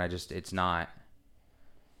out there and it's not.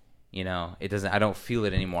 It doesn't. I don't feel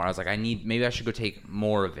it anymore. I was like, maybe I should go take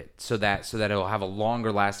more of it so that it'll have a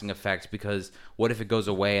longer lasting effect. Because what if it goes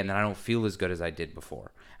away and then I don't feel as good as I did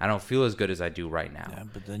before? I don't feel as good as I do right now. Yeah,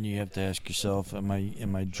 but then you have to ask yourself, am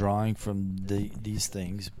I drawing from these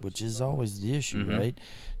things, which is always the issue, right?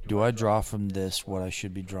 Do I draw from this what I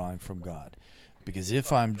should be drawing from God? Because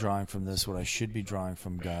if I'm drawing from this what I should be drawing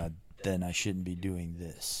from God, then I shouldn't be doing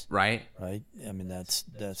this. Right? Right? I mean,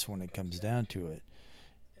 that's when it comes down to it.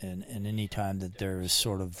 And any time that there is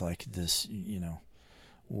sort of like this,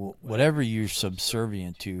 whatever you're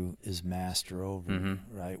subservient to is master over you,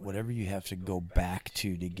 right? Whatever you have to go back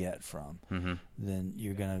to get from, then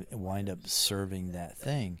you're going to wind up serving that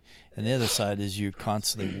thing. And the other side is you're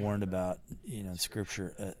constantly warned about, in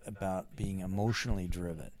Scripture, about being emotionally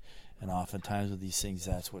driven. And oftentimes with these things,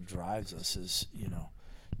 that's what drives us is,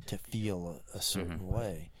 to feel a certain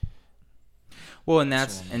way. Well, and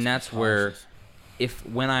that's where...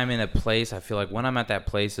 when I'm in a place, I feel like when I'm at that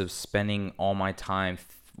place of spending all my time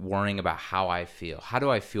worrying about how I feel. How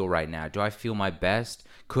do I feel right now? Do I feel my best?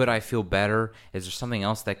 Could I feel better? Is there something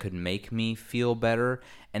else that could make me feel better?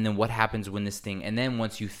 And then what happens when this thing, and then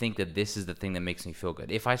once you think that this is the thing that makes me feel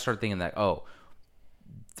good. If I start thinking that,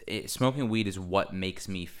 smoking weed is what makes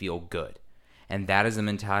me feel good. And that is the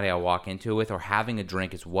mentality I walk into it with, or having a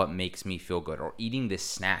drink is what makes me feel good, or eating this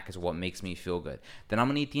snack is what makes me feel good. Then I'm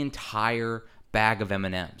going to eat the entire bag of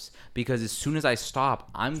M&Ms, because as soon as I stop,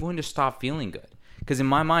 I'm going to stop feeling good, because in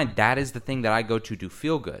my mind that is the thing that I go to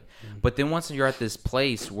feel good. But then once you're at this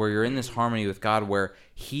place where you're in this harmony with God, where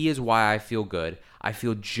He is why I feel good, I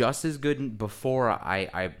feel just as good before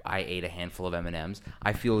I ate a handful of M&Ms.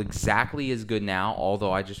 I feel exactly as good now,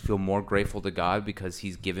 although I just feel more grateful to God because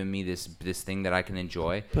He's given me this thing that I can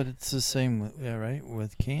enjoy. But it's the same right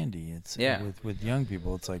with candy. It's with young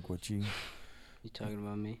people, it's like what you talking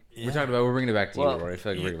about me? Yeah. We're bringing it back to you, Rorey. I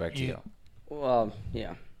feel like we're bringing it back to you. Well,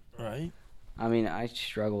 yeah. Right? I mean, I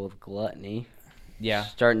struggle with gluttony. Yeah.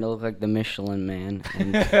 Starting to look like the Michelin Man.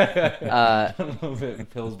 And, a little bit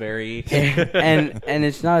Pillsbury. and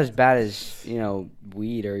it's not as bad as,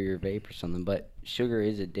 weed or your vape or something, but sugar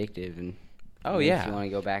is addictive, and makes you want to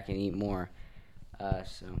go back and eat more.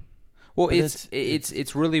 Well,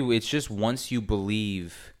 it's really just once you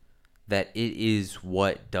believe that it is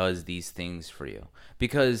what does these things for you.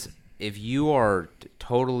 Because if you are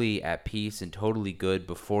totally at peace and totally good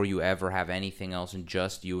before you ever have anything else and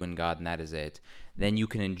just you and God, and that is it, then you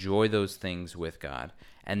can enjoy those things with God.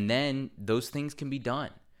 And then those things can be done.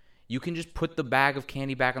 You can just put the bag of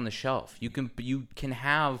candy back on the shelf. You can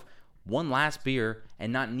have one last beer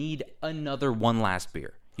and not need another one last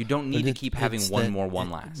beer. You don't need to keep having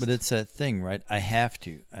one last. But it's that thing, right? I have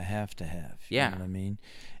to have. Yeah. You know what I mean?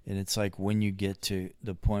 And it's like when you get to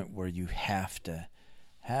the point where you have to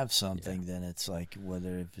have something, then it's like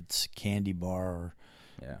whether if it's candy bar or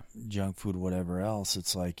junk food, whatever else,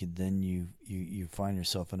 it's like then you find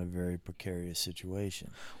yourself in a very precarious situation.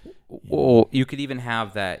 Well, you could even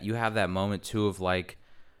have that. You have that moment too of like,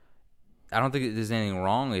 I don't think there's anything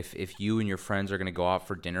wrong if you and your friends are going to go out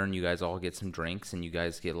for dinner and you guys all get some drinks and you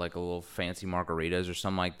guys get like a little fancy margaritas or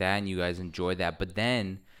something like that and you guys enjoy that. But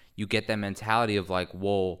then you get that mentality of like,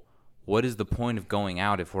 well, what is the point of going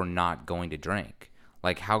out if we're not going to drink?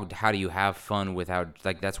 Like, how do you have fun without,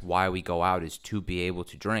 like, that's why we go out, is to be able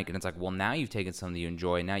to drink. And it's like, well, now you've taken something you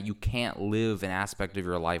enjoy. Now you can't live an aspect of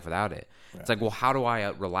your life without it. Right. It's like, well, how do I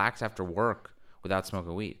relax after work without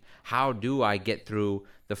smoking weed? How do I get through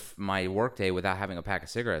my work day without having a pack of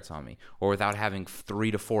cigarettes on me or without having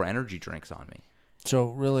 3 to 4 energy drinks on me? So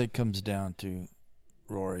really it comes down to,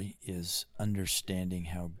 Rorey, is understanding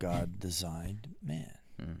how God designed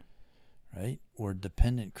man, right? We're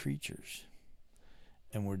dependent creatures,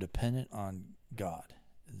 and we're dependent on God.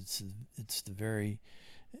 It's the very,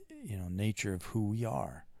 nature of who we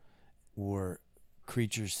are. We're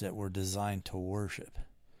creatures that were designed to worship,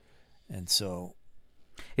 and so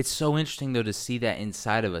it's so interesting though to see that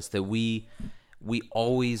inside of us, that we we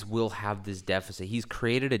always will have this deficit. He's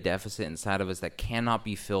created a deficit inside of us that cannot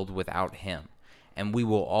be filled without him. And we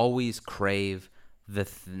will always crave the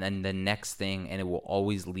next thing, and it will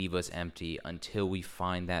always leave us empty until we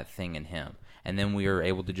find that thing in him. And then we are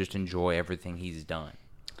able to just enjoy everything he's done.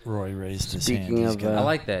 Roy raised his Speaking hand. of, I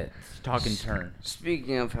like that. Talk in turn.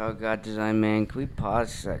 Speaking of how God designed man, can we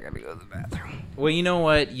pause? I gotta go to the bathroom. Well, you know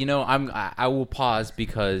what? I will pause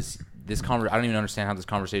because I don't even understand how this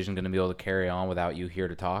conversation is going to be able to carry on without you here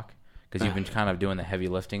to talk, because you've been kind of doing the heavy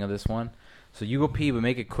lifting of this one. So you go pee, but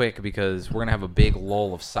make it quick because we're going to have a big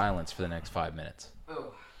lull of silence for the next 5 minutes.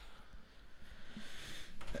 Oh.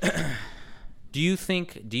 Do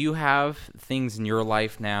you have things in your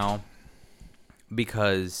life now?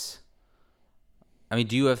 Because, I mean,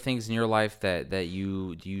 do you have things in your life that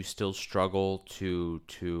you still struggle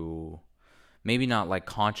to maybe not like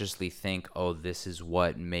consciously think, oh, this is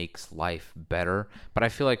what makes life better? But I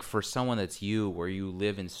feel like for someone that's you, where you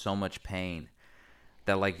live in so much pain,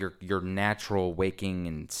 that like your natural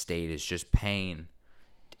waking state is just pain.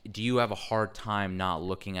 Do you have a hard time not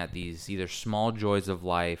looking at these either small joys of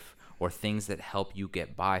life or things that help you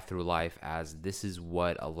get by through life as this is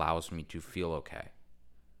what allows me to feel okay?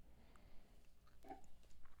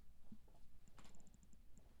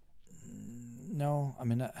 No, I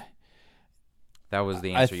mean, that was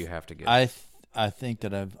the answer you have to give. I think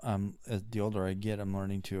that as the older I get, I'm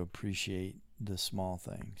learning to appreciate the small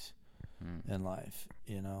things in life.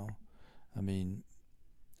 You know, I mean,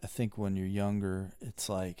 I think when you're younger, it's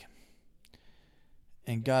like,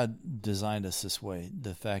 and God designed us this way.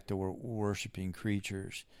 The fact that we're worshiping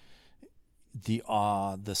creatures, the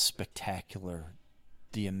awe, the spectacular,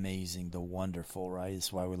 the amazing, the wonderful, right?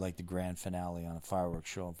 It's why we like the grand finale on a fireworks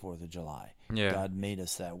show on 4th of July. Yeah. God made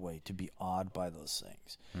us that way, to be awed by those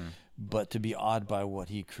things. But to be awed by what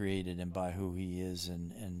he created and by who he is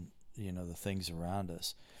and you know, the things around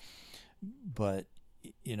us. But,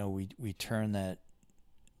 you know, we turn that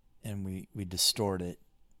and we distort it,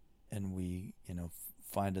 and we, you know,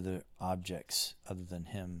 find other objects other than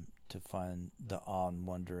him to find the awe and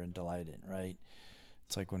wonder and delight in, right?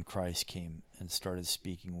 It's like when Christ came and started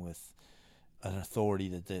speaking with an authority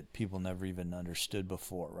that people never even understood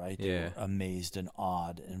before, right? They were amazed and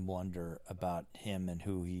awed and wonder about him and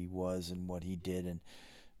who he was and what he did, and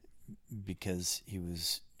because he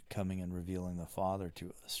was coming and revealing the Father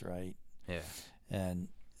to us, right? Yeah. And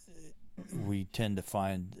we tend to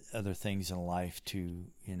find other things in life to,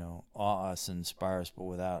 you know, awe us and inspire us, but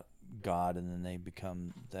without God, and then they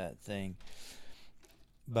become that thing.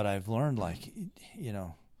 But I've learned, like, you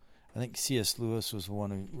know, I think C.S. Lewis was the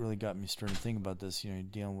one who really got me starting to think about this, you know,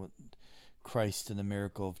 dealing with Christ and the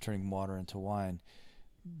miracle of turning water into wine.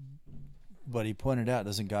 But he pointed out,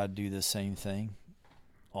 doesn't God do the same thing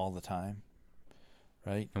all the time?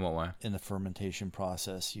 Right? In what way? In the fermentation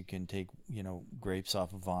process, you can take, you know, grapes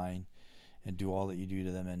off a vine and do all that you do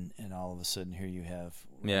to them, and all of a sudden here you have.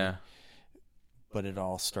 Yeah. But it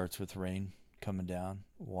all starts with rain coming down,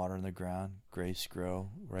 water in the ground, grapes grow,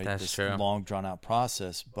 right? That's this true. long drawn out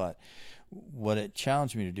process. But what it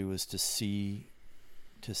challenged me to do was to see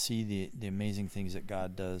the amazing things that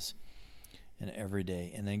God does in every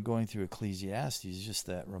day. And then going through Ecclesiastes is just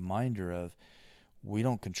that reminder of, we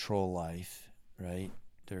don't control life, right?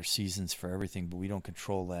 There are seasons for everything, but we don't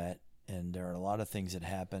control that. And there are a lot of things that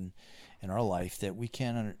happen in our life that we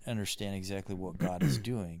can't understand exactly what God is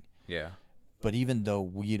doing. Yeah. But even though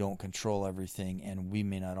we don't control everything, and we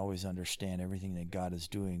may not always understand everything that God is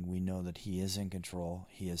doing, we know that he is in control,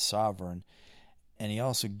 he is sovereign, and he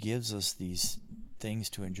also gives us these things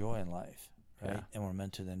to enjoy in life, right? Yeah. And we're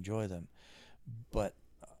meant to enjoy them, but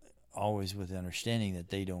always with the understanding that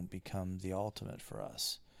they don't become the ultimate for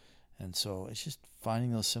us. And so it's just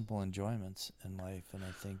finding those simple enjoyments in life. And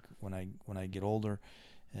I think when I get older,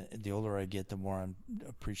 the older I get, the more I'm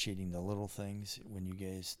appreciating the little things. When you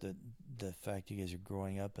guys, the fact you guys are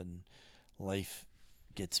growing up and life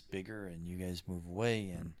gets bigger and you guys move away,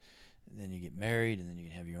 and then you get married, and then you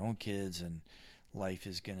have your own kids, and life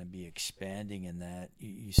is going to be expanding in that.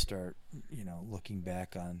 You start, you know, looking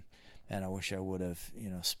back on, man, I wish I would have, you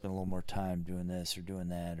know, spent a little more time doing this or doing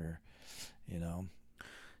that, or, you know.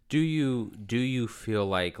 Do you feel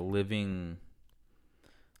like living,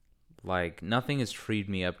 like, nothing has freed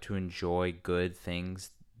me up to enjoy good things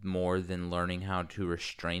more than learning how to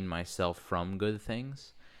restrain myself from good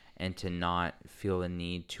things and to not feel a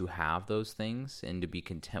need to have those things and to be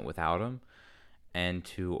content without them, and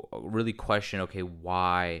to really question, okay,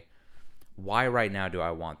 why right now do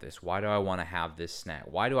I want this? Why do I want to have this snack?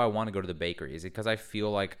 Why do I want to go to the bakery? Is it because I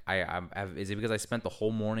feel like is it because I spent the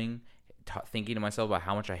whole morning thinking to myself about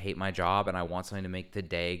how much I hate my job and I want something to make the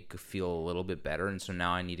day feel a little bit better, and so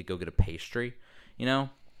now I need to go get a pastry, you know?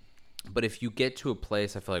 But if you get to a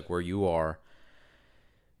place, I feel like, where you are,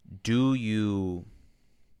 have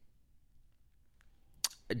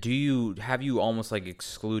you almost like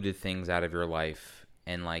excluded things out of your life,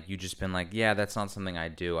 and like you just been like, yeah, that's not something I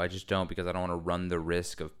do. I just don't, because I don't want to run the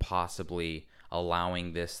risk of possibly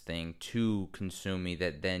allowing this thing to consume me,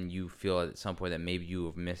 that then you feel at some point that maybe you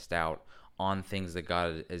have missed out on things that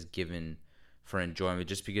God has given for enjoyment,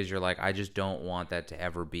 just because you're like, I just don't want that to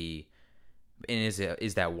ever be. And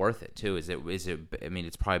is that worth it too? Is it? I mean,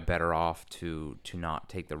 it's probably better off to not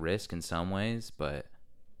take the risk in some ways, but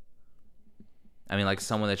I mean, like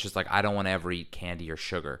someone that's just like, I don't want to ever eat candy or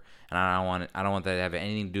sugar, and I don't want that to have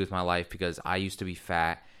anything to do with my life, because I used to be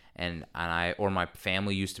fat, and my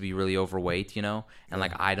family used to be really overweight, you know, and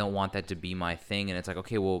like I don't want that to be my thing. And it's like,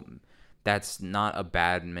 okay, well, that's not a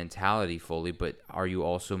bad mentality fully, but are you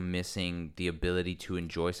also missing the ability to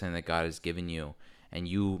enjoy something that God has given you? And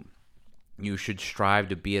you should strive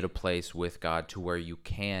to be at a place with God to where you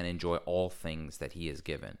can enjoy all things that He has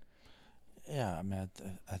given. Yeah, I mean,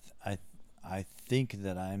 I think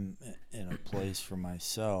that I'm in a place for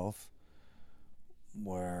myself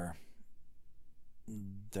where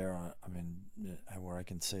where I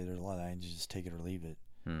can say there's a lot I can just take it or leave it,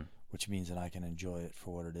 which means that I can enjoy it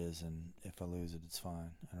for what it is, and if I lose it, it's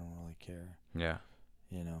fine. I don't really care. Yeah.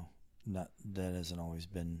 You know, that hasn't always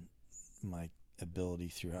been my ability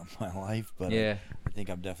throughout my life, but yeah. I think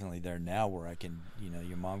I'm definitely there now where I can,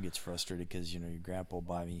 your mom gets frustrated because, your grandpa will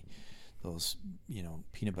buy me those,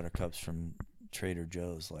 peanut butter cups from Trader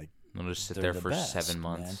Joe's, like, I'll just sit there for best, 7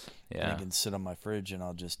 months. Man. Yeah. And I can sit on my fridge and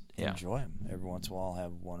I'll just enjoy them. Every once in a while I'll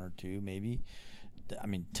have one or two, maybe. I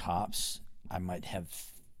mean, tops, I might have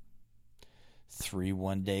 3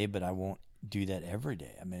 one day, but I won't do that every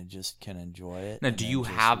day. I mean, I just can enjoy it. Now, do you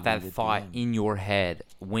have that thought in your head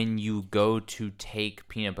when you go to take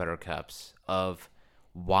peanut butter cups of,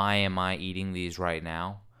 why am I eating these right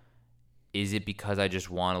now? Is it because I just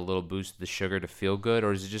want a little boost of the sugar to feel good,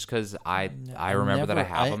 or is it just because I remember that I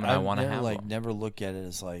have them and I want to have them? Never look at it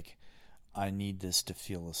as like, I need this to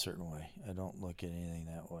feel a certain way. I don't look at anything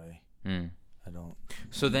that way. I don't.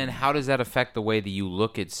 So then, how does that affect the way that you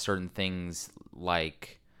look at certain things?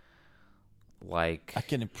 Like I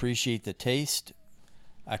can appreciate the taste.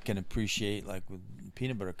 I can appreciate, like with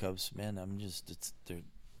peanut butter cups, man.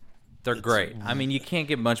 They're great. I mean, you can't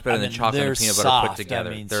get much better than chocolate and peanut butter put together.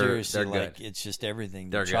 I mean, they're seriously, good. Like, it's just everything.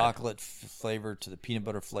 They're The chocolate flavor to the peanut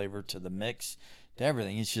butter flavor to the mix to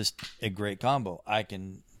everything. It's just a great combo. I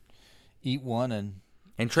can eat one and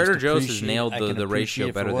Trader Joe's has nailed the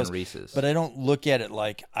ratio better than Reese's. But I don't look at it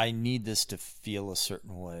like I need this to feel a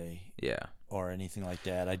certain way. Yeah. Or anything like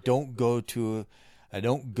that. I don't go to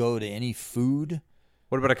any food.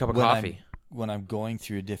 What about a cup of coffee? When I'm going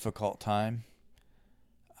through a difficult time.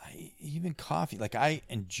 Even coffee, like I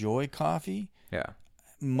enjoy coffee. Yeah.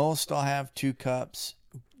 Most I'll have 2 cups.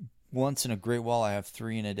 Once in a great while I have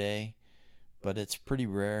 3 in a day, but it's pretty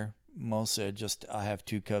rare. Mostly I have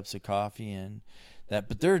 2 cups of coffee and that.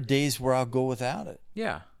 But there are days where I'll go without it.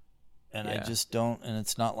 Yeah. And I just don't. And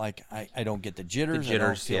it's not like I don't get the jitters. I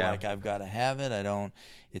don't feel like I've got to have it.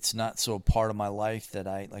 It's not so part of my life that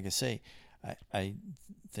I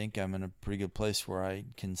think I'm in a pretty good place where I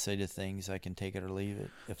can say to things, I can take it or leave it.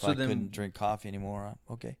 If I couldn't drink coffee anymore,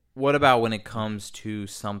 okay. What about when it comes to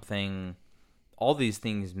something? All these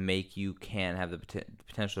things can have the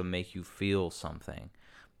potential to make you feel something.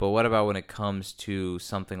 But what about when it comes to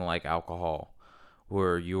something like alcohol,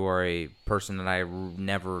 where you are a person that I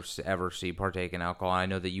never ever see partake in alcohol? I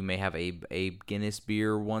know that you may have a Guinness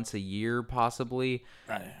beer once a year, possibly.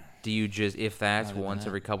 Do you just, if that's once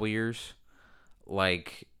every couple years?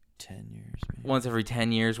 Like 10 years, maybe. Once every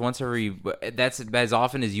 10 years, that's as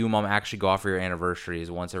often as you and mom actually go off for your anniversary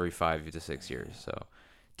is once every 5 to 6 years. So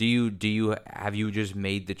have you just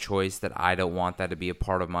made the choice that I don't want that to be a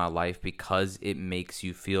part of my life because it makes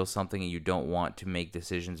you feel something and you don't want to make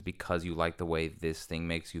decisions because you like the way this thing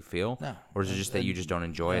makes you feel? No. Or is it just that you just don't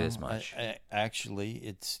enjoy it as much? Actually,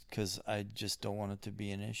 it's because I just don't want it to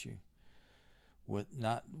be an issue.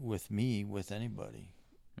 Not with me, with anybody.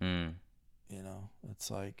 It's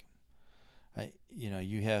like,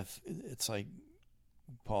 it's like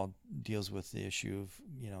Paul deals with the issue of,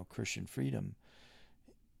 Christian freedom.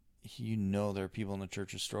 There are people in the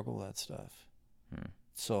church who struggle with that stuff.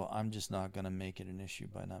 So I'm just not going to make it an issue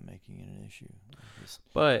by not making it an issue.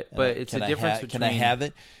 But it's a difference between. Can I have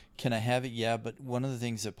it? Can I have it? Yeah, but one of the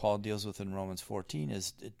things that Paul deals with in Romans 14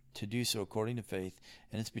 is to do so according to faith,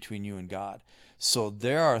 and it's between you and God. So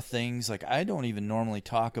there are things like I don't even normally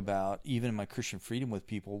talk about, even in my Christian freedom with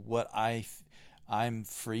people, what I'm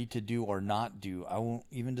free to do or not do. I won't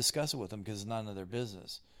even discuss it with them because it's none of their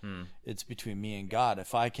business. It's between me and God.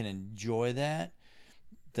 If I can enjoy that,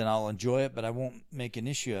 then I'll enjoy it, but I won't make an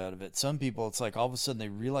issue out of it. Some people, it's like all of a sudden they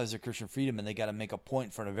realize their Christian freedom and they got to make a point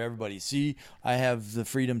in front of everybody. See, I have the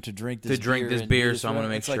freedom to drink this beer, so I'm going to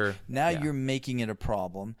make it's sure. Like, now you're making it a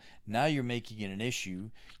problem. Now you're making it an issue.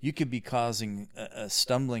 You could be causing a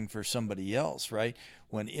stumbling for somebody else, right?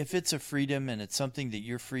 When if it's a freedom and it's something that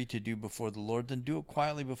you're free to do before the Lord, then do it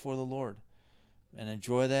quietly before the Lord and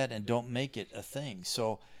enjoy that and don't make it a thing.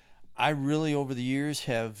 So I really, over the years,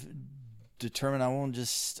 have determined I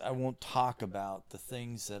won't talk about the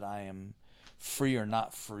things that I am free or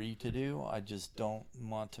not free to do. I just don't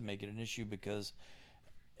want to make it an issue because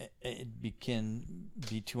it can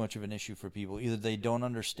be too much of an issue for people. Either they don't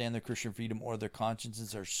understand their Christian freedom or their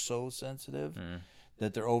consciences are so sensitive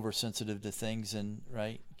that they're oversensitive to things and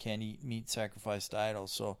can't eat meat sacrificed to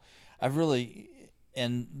idols. So I've really,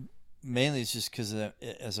 and mainly it's just because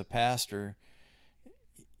as a pastor,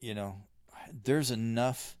 there's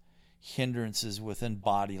enough hindrances within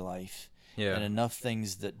body life and enough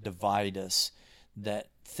things that divide us, that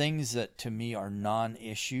things that to me are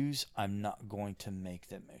non-issues, I'm not going to make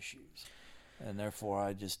them issues, and therefore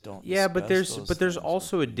I just don't. But there's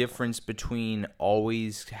also a difference between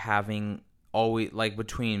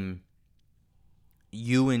between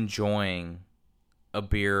you enjoying a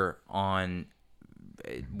beer on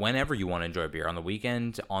whenever you want to enjoy a beer, on the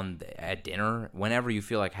weekend, at dinner, whenever you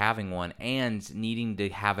feel like having one, and needing to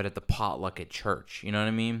have it at the potluck at church. You know what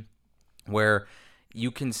I mean? Where you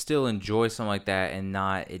can still enjoy something like that and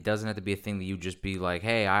it doesn't have to be a thing that you just be like,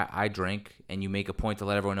 hey, I drink, and you make a point to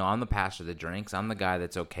let everyone know I'm the pastor that drinks. I'm the guy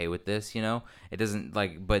that's okay with this, It doesn't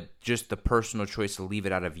but just the personal choice to leave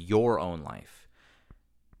it out of your own life.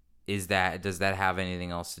 Does that have anything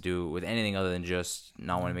else to do with anything other than just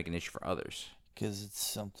not want to make an issue for others? Because it's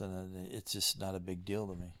something that it's just not a big deal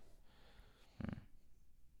to me.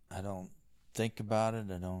 I don't think about it.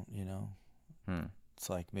 I don't, It's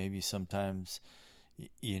like maybe sometimes,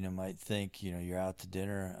 might think, you're out to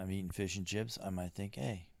dinner, I'm eating fish and chips. I might think,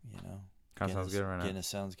 hey, kind of sounds good right now. Guinness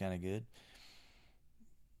sounds kind of good.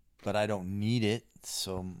 But I don't need it,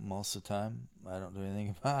 so most of the time I don't do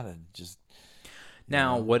anything about it. Just.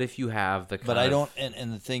 Now, what if you have the But I don't,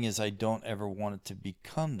 and the thing is, I don't ever want it to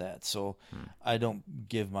become that, so I don't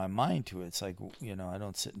give my mind to it. It's like, I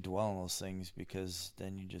don't sit and dwell on those things because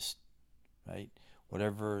then you just,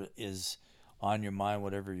 whatever is on your mind,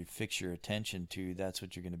 whatever you fix your attention to, that's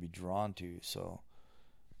what you're going to be drawn to. So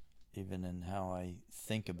even in how I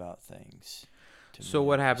think about things. So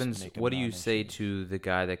what happens, what do you say to the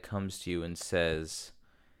guy that comes to you and says,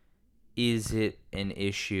 is it an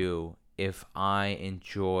issue if I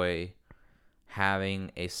enjoy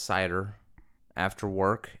having a cider after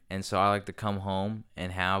work, and so I like to come home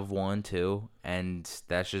and have one too, and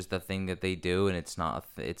that's just the thing that they do, and it's not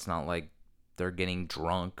like they're getting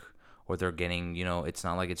drunk or they're getting, it's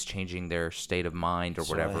not like it's changing their state of mind or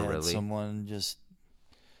whatever. I had really, someone just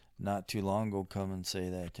not too long ago come and say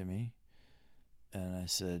that to me, and I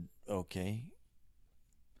said, okay.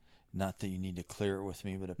 Not that you need to clear it with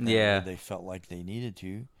me, but apparently they felt like they needed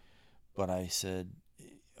to. But I said,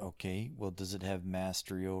 okay, well, does it have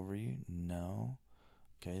mastery over you? No.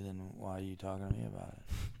 Okay, then why are you talking to me about it?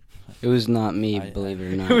 It was not me, believe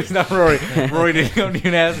it or not. It was not Rorey. Rorey didn't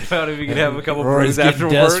even ask about if he could have a couple brews after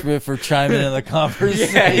work. Desperate for chiming in the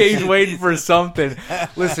conversation. Yeah, he's waiting for something.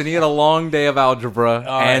 Listen, he had a long day of algebra,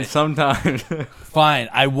 and sometimes... Fine,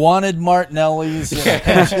 I wanted Martinelli's,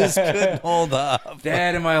 and I just couldn't hold up.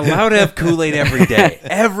 Dad, am I allowed to have Kool-Aid every day?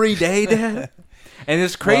 Every day, Dad? And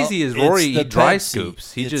it's crazy is Rorey dry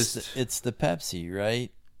scoops. It's the Pepsi,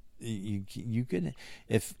 right? You could,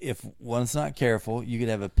 if one's not careful, you could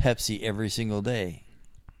have a Pepsi every single day,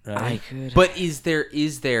 right? I could. But is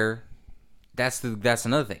there? That's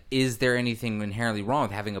another thing. Is there anything inherently wrong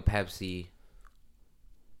with having a Pepsi,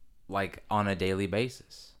 like on a daily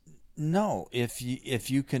basis? No, if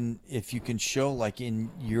you can show, like,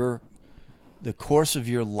 in the course of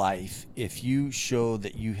your life, if you show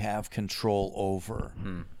that you have control over,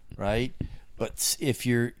 right? But if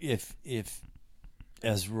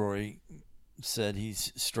as Rorey said,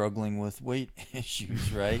 he's struggling with weight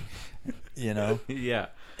issues, right? Yeah.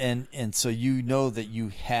 And so that you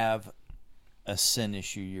have a sin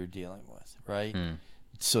issue you're dealing with, right?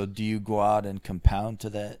 So do you go out and compound to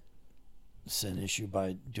that sin issue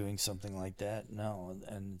by doing something like that? No,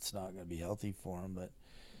 and it's not going to be healthy for him, but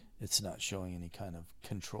it's not showing any kind of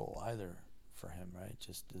control either for him, right?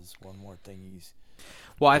 Just is one more thing he's.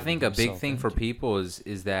 Well, I think a big himself thing for into. people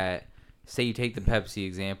is that, say you take the Pepsi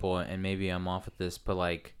example, and maybe I'm off with this, but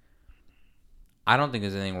like, I don't think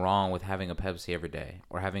there's anything wrong with having a Pepsi every day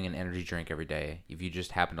or having an energy drink every day if you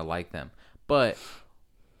just happen to like them. But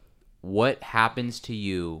what happens to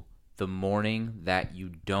you the morning that you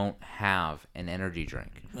don't have an energy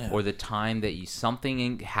drink, or the time that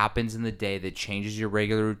something happens in the day that changes your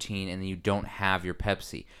regular routine and then you don't have your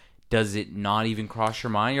Pepsi? Does it not even cross your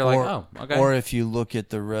mind? You're like, oh, okay. Or if you look at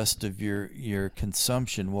the rest of your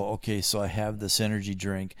consumption, well, okay, so I have this energy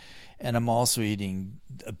drink, and I'm also eating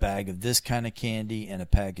a bag of this kind of candy and a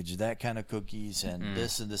package of that kind of cookies and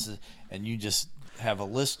this, and you just have a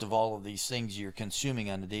list of all of these things you're consuming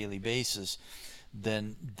on a daily basis.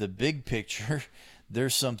 Then the big picture,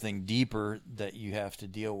 there's something deeper that you have to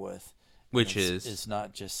deal with, which is it's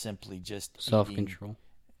not just simply just Self-control.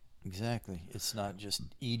 Exactly. It's not just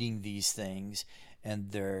eating these things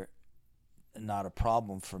and they're not a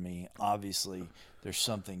problem for me. Obviously, there's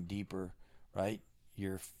something deeper, right?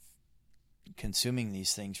 You're consuming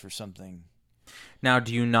these things for something. Now,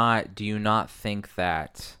 do you not think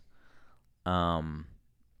that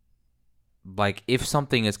like if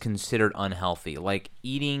something is considered unhealthy, like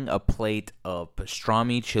eating a plate of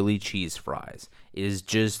pastrami chili cheese fries is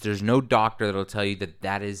just, there's no doctor that'll tell you that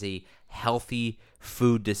that is a healthy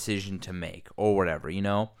food decision to make or whatever, you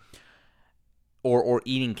know? Or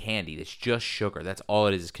eating candy that's just sugar. That's all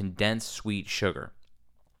it is condensed sweet sugar.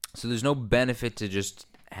 So there's no benefit to just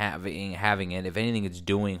having it. If anything, it's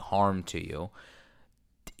doing harm to you.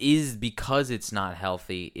 Is because it's not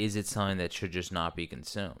healthy, is it something that should just not be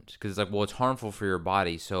consumed? Because it's like, well, it's harmful for your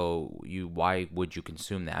body, so why would you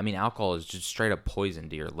consume that? I mean, alcohol is just straight up poison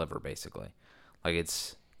to your liver, basically. Like,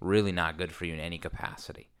 it's really not good for you in any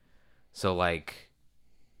capacity. So, like,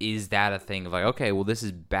 is that a thing of like, okay, well, this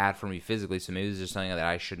is bad for me physically, so maybe this is something that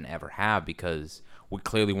I shouldn't ever have because we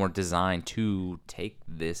clearly weren't designed to take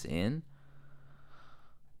this in?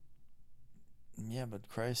 Yeah, but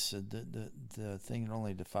Christ said the thing that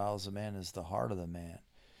only defiles a man is the heart of the man.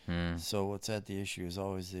 So what's at the issue is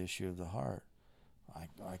always the issue of the heart.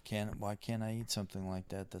 Why can't I eat something like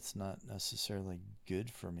that that's not necessarily good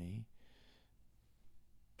for me?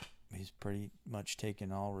 He's pretty much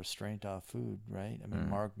taken all restraint off food, right? I mean,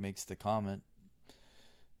 Mark makes the comment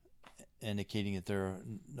indicating that there are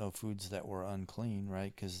no foods that were unclean,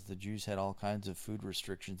 right? Because the Jews had all kinds of food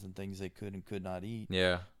restrictions and things they could and could not eat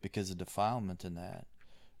because of defilement in that,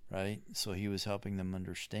 right? So he was helping them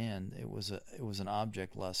understand it was an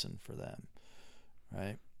object lesson for them,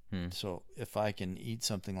 right? So if I can eat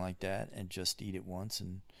something like that and just eat it once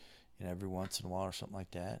and every once in a while or something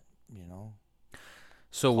like that,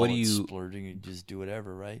 So what do you splurging? You just do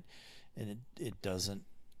whatever, right? And it doesn't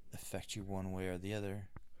affect you one way or the other.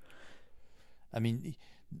 I mean,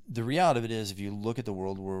 the reality of it is, if you look at the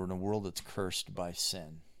world, we're in a world that's cursed by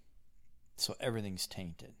sin. So everything's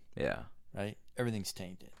tainted. Yeah. Right? Everything's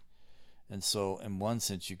tainted. And so in one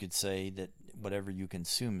sense, you could say that whatever you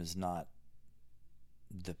consume is not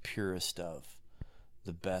the purest of,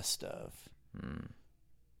 the best of.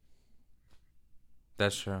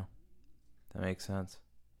 That's true. That makes sense.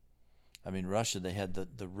 I mean, Russia, they had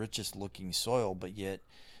the richest looking soil, but yet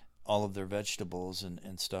all of their vegetables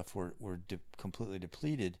and stuff were completely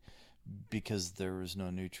depleted because there was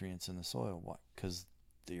no nutrients in the soil. Why? Because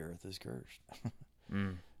the earth is cursed.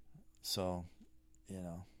 So,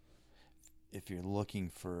 if you're looking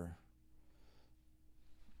for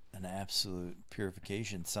an absolute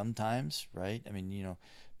purification, sometimes, right? I mean,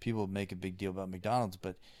 people make a big deal about McDonald's,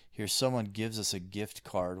 but here someone gives us a gift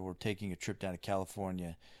card. We're taking a trip down to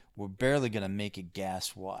California. We're barely going to make it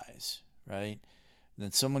gas-wise, right? And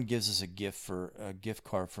then someone gives us a gift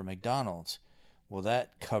card for McDonald's. Well,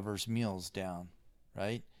 that covers meals down,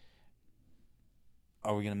 right?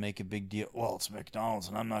 Are we going to make a big deal? Well, it's McDonald's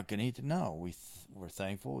and I'm not going to eat it. No, we're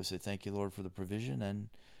thankful. We say thank you, Lord, for the provision, and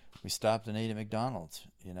we stopped and ate at McDonald's.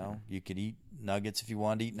 You could eat nuggets if you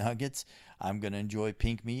want to eat nuggets. I'm going to enjoy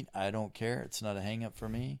pink meat. I don't care. It's not a hang-up for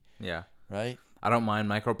me. Yeah. Right? I don't mind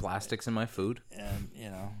microplastics in my food. And,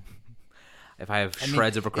 if I have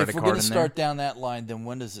shreds of a credit card in there. If we're going to start down that line, then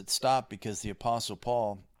when does it stop? Because the Apostle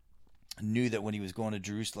Paul knew that when he was going to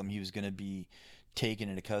Jerusalem, he was going to be taken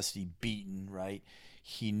into custody, beaten, right?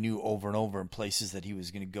 he knew over and over in places that he was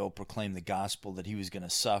going to go proclaim the gospel, that he was going to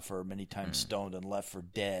suffer, many times stoned and left for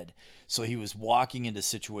dead. So he was walking into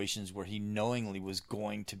situations where he knowingly was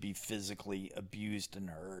going to be physically abused and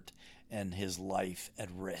hurt and his life at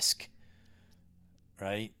risk.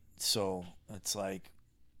 Right? So it's like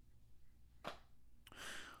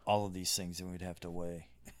all of these things that we'd have to weigh.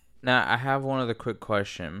 Now, I have one other quick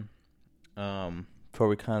question before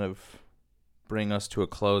we kind of bring us to a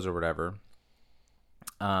close or whatever.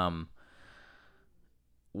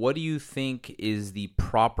 What do you think is the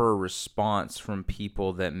proper response from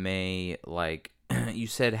people that may, like, you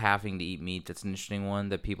said having to eat meat? That's an interesting one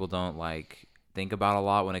that people don't, like, think about a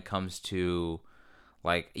lot when it comes to,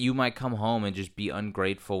 like, you might come home and just be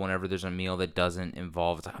ungrateful whenever there's a meal that doesn't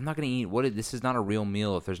involve. It's like, I'm not gonna eat. This is not a real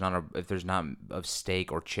meal if there's not a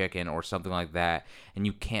steak or chicken or something like that, and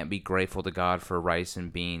you can't be grateful to God for rice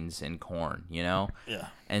and beans and corn, you know? Yeah.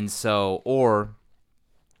 And so, or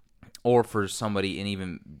for somebody, and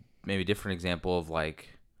even maybe a different example of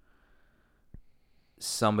like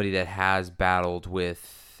somebody that has battled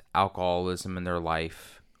with alcoholism in their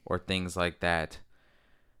life or things like that.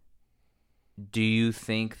 Do you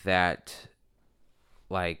think that,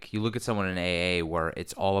 like, you look at someone in AA where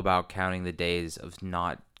it's all about counting the days of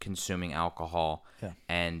not consuming alcohol,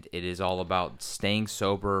 and it is all about staying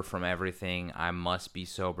sober from everything. I must be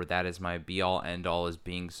sober. That is my be-all, end-all, is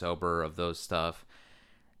being sober of those stuff.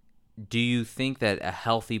 Do you think that a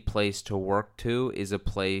healthy place to work to is a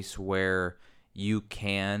place where you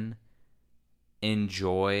can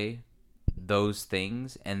enjoy those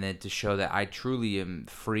things, and then to show that I truly am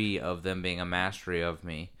free of them being a mastery of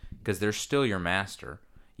me, because they're still your master.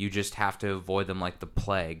 You just have to avoid them like the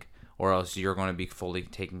plague, or else you're going to be fully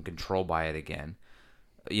taken control by it again.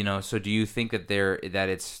 You know, so do you think that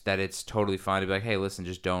it's totally fine to be like, hey, listen,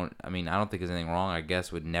 just don't. I mean, I don't think there's anything wrong, I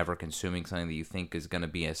guess, with never consuming something that you think is going to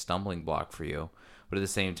be a stumbling block for you. But at the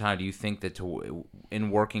same time, do you think that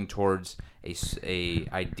in working towards a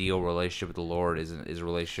ideal relationship with the Lord is a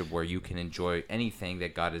relationship where you can enjoy anything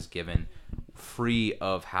that God has given, free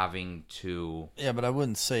of having to? Yeah, but I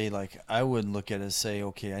wouldn't say, like, I wouldn't look at it and say,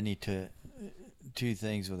 okay, I need to, two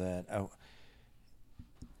things with that.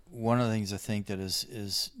 One of the things I think that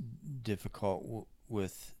is difficult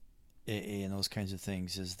with AA and those kinds of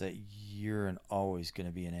things is that you're always going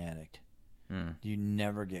to be an addict. You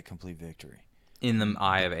never get complete victory. In the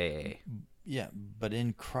eye of AA. Yeah, but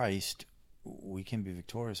in Christ, we can be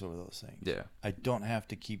victorious over those things. Yeah. I don't have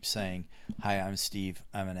to keep saying, hi, I'm Steve,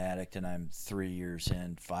 I'm an addict, and I'm 3 years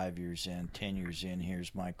in, 5 years in, 10 years in,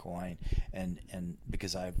 here's my coin. And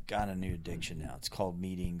because I've got a new addiction now. It's called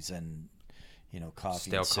meetings and,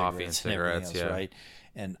 coffee and cigarettes, yeah. Right?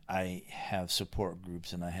 And I have support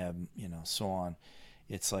groups and I have, so on.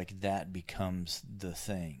 It's like that becomes the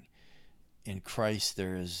thing. In Christ,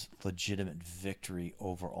 there is legitimate victory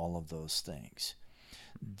over all of those things.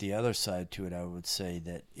 The other side to it, I would say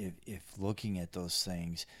that if looking at those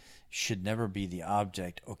things should never be the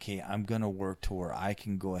object, okay, I'm going to work to where I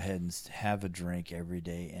can go ahead and have a drink every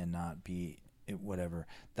day and not be whatever,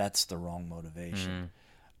 that's the wrong motivation.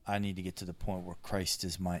 I need to get to the point where Christ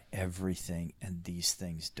is my everything and these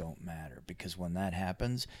things don't matter. Because when that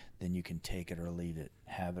happens, then you can take it or leave it,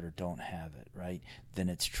 have it or don't have it, right? Then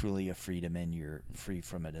it's truly a freedom and you're free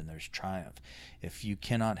from it and there's triumph. If you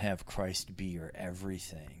cannot have Christ be your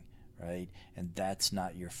everything, right, and that's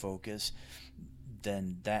not your focus,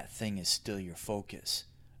 then that thing is still your focus.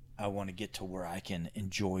 I want to get to where I can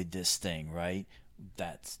enjoy this thing, right?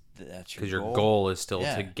 That's your goal. Because your goal is still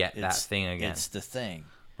to get that thing again. It's the thing.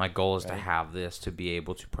 My goal is to have this, to be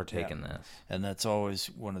able to partake in this. And that's always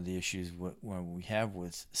one of the issues when we have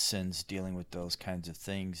with sins, dealing with those kinds of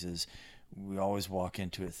things, is we always walk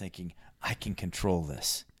into it thinking, I can control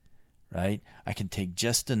this, right? I can take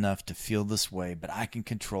just enough to feel this way, but I can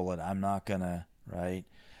control it. I'm not going to, right?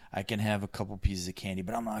 I can have a couple pieces of candy,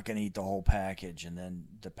 but I'm not going to eat the whole package. And then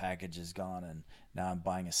the package is gone, and now I'm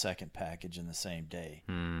buying a second package in the same day.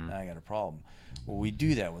 Now I got a problem. Well, we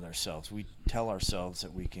do that with ourselves. We tell ourselves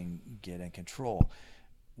that we can get in control,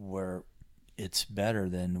 where it's better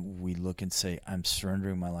than we look and say, I'm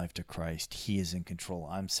surrendering my life to Christ. He is in control.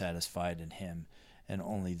 I'm satisfied in him. And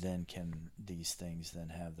only then can these things then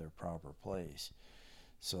have their proper place.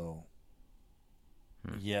 So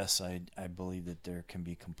yes, I believe that there can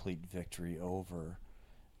be complete victory over,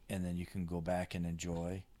 and then you can go back and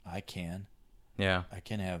enjoy. I can. Yeah. I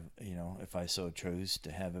can have, if I so choose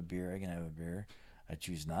to have a beer, I can have a beer. I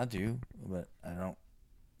choose not to, but I don't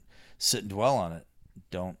sit and dwell on it.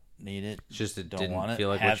 Don't need it. It's just it don't didn't want it. feel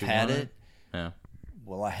like have what you had wanted. it. Yeah.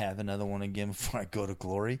 will I have another one again before I go to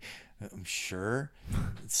glory? I'm sure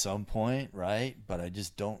at some point, right? But I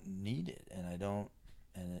just don't need it, and I don't,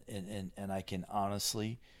 and I can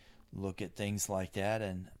honestly look at things like that,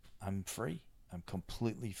 and I'm free. I'm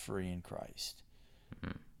completely free in Christ.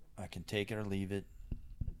 I can take it or leave it.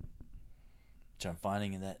 Which I'm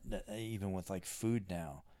finding that even with like food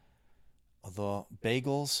now. Although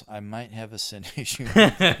bagels, I might have a sin issue.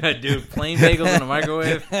 Dude, plain bagels in a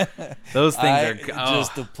microwave, those things are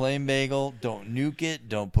just a plain bagel. Don't nuke it.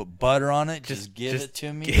 Don't put butter on it. Just give it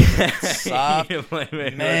to me. It's soft.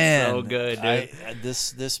 Man, so good, dude.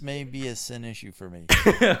 This may be a sin issue for me.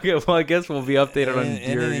 Okay, well, I guess we'll be updated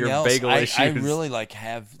on your else, bagel issues. I really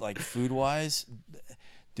have food wise.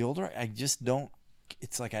 The older I just don't.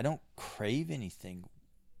 It's like I don't crave anything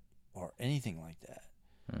or anything like that.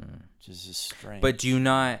 Which is just strange. But do you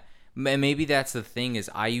not? Maybe that's the thing. Is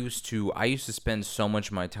I used to spend so much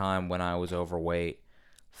of my time when I was overweight,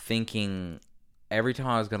 thinking every time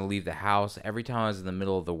I was going to leave the house, every time I was in the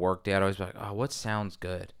middle of the workday, I'd always be like, "Oh, what sounds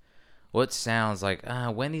good? What sounds like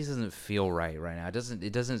Wendy's doesn't feel right now.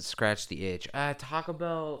 It doesn't scratch the itch. Taco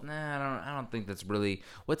Bell, nah, I don't think that's really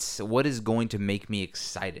what is going to make me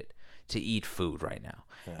excited to eat food right now."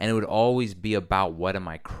 Yeah. And it would always be about what am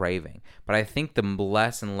I craving. But I think the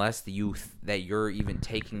less and less that you're even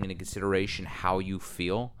taking into consideration how you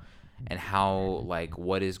feel and how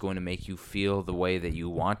what is going to make you feel the way that you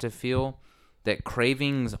want to feel, that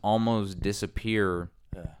cravings almost disappear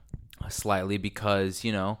slightly because,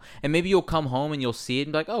 and maybe you'll come home and you'll see it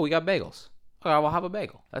and be like, oh, we got bagels. Okay, I'll have a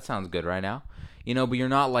bagel. That sounds good right now. But you're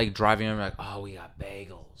not driving around like, oh, we got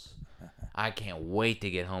bagels. I can't wait to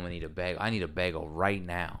get home and eat a bagel. I need a bagel right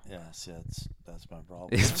now. Yeah, see, that's my problem.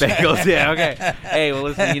 It's bagels, yeah, okay. Hey, well,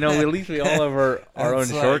 listen, at least we all have our own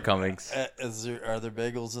shortcomings. Are there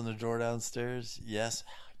bagels in the drawer downstairs? Yes.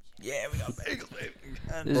 Yeah, we got bagels, baby.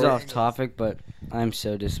 This is off topic, but I'm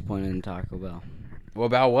so disappointed in Taco Bell. Well,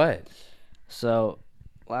 about what? So,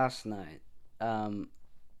 last night,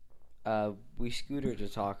 we scooted to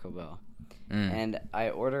Taco Bell. And I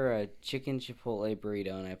order a chicken chipotle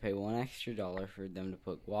burrito, and I pay $1 extra for them to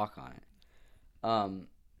put guac on it.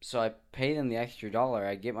 So I pay them the extra $1.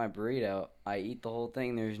 I get my burrito. I eat the whole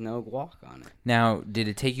thing. There's no guac on it. Now, did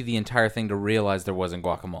it take you the entire thing to realize there wasn't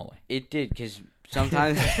guacamole? It did, because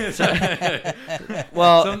sometimes...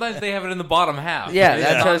 sometimes they have it in the bottom half. Yeah,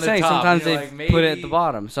 that's what I was saying. Top. Sometimes they put it at the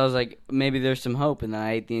bottom. So I was like, maybe there's some hope, and then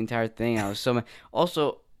I ate the entire thing. I was so mad.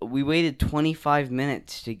 Also, we waited 25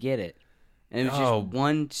 minutes to get it. And it was just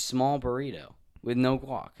one small burrito with no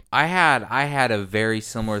guac. I had a very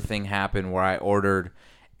similar thing happen where I ordered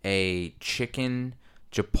a chicken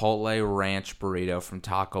chipotle ranch burrito from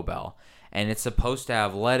Taco Bell. And it's supposed to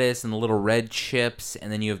have lettuce and the little red chips,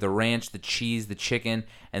 and then you have the ranch, the cheese, the chicken.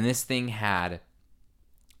 And this thing had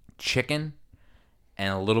chicken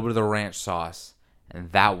and a little bit of the ranch sauce.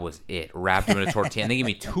 And that was it, wrapped in a tortilla. And they gave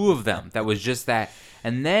me 2 of them. That was just that.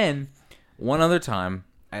 And then one other time...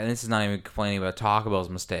 And this is not even complaining about Taco Bell's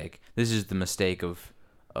mistake. This is the mistake of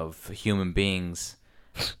human beings.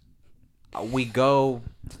 We go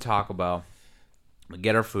to Taco Bell. We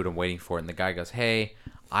get our food. I'm waiting for it. And the guy goes, hey,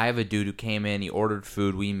 I have a dude who came in. He ordered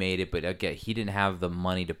food. We made it. But again, he didn't have the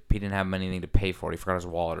money. He didn't have anything to pay for it. He forgot his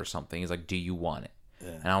wallet or something. He's like, do you want it?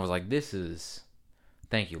 Yeah. And I was like,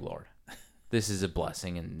 thank you, Lord. This is a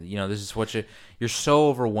blessing. And, this is what you're so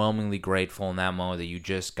overwhelmingly grateful in that moment that you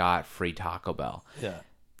just got free Taco Bell. Yeah.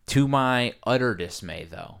 To my utter dismay,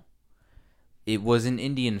 though, it was an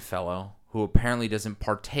Indian fellow who apparently doesn't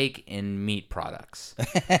partake in meat products.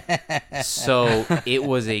 So it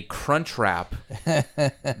was a crunch wrap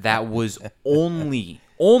that was only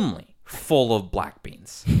full of black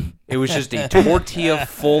beans. It was just a tortilla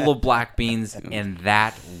full of black beans, and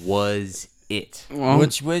that was it.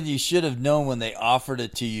 Which you should have known when they offered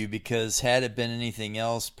it to you, because had it been anything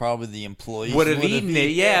else, probably the employees would have eaten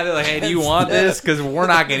it. Yeah, they're like, hey, do you want this? Because we're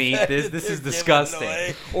not going to eat this. This is disgusting.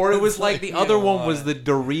 Or it was like the other one was the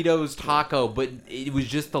Doritos taco, but it was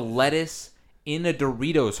just the lettuce in a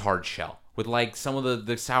Doritos hard shell with some of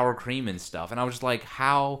the sour cream and stuff. And I was just like,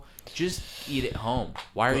 how? Just eat it home.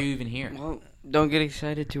 Why are you even here? Well, don't get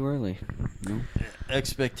excited too early. No.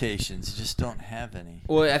 Expectations, just don't have any.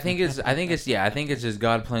 Well, I think it's just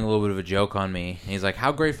God playing a little bit of a joke on me. And he's like,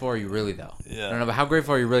 how grateful are you really, though? Yeah. I don't know, but how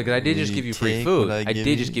grateful are you really? Because I did just give you free food. I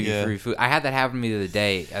did just give you free food. I had that happen to me the other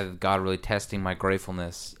day. God really testing my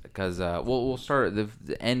gratefulness. Because we'll start the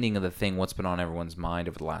ending of the thing. What's been on everyone's mind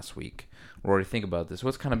over the last week? Rorey, think about this.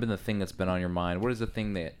 What's kind of been the thing that's been on your mind? What is the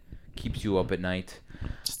thing that keeps you up at night?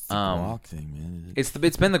 It's the guac thing, man. It's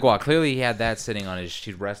been the guac. Clearly, he had that sitting on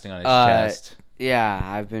he's resting on his chest. Yeah,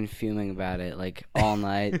 I've been fuming about it like all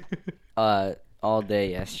night, all day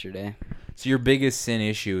yesterday. So your biggest sin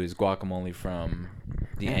issue is guacamole from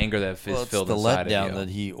the anger that is filled the inside of letdown you. that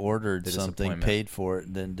he ordered The something, disappointment. paid for it,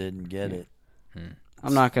 and then didn't get it.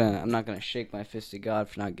 I'm not gonna shake my fist at God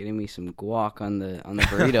for not getting me some guac on the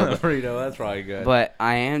burrito. Burrito, that's probably good. But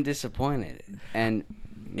I am disappointed, and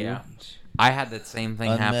Yeah. I had that same thing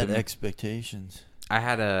Unmet happen. expectations. I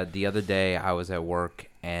had the other day I was at work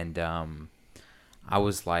and I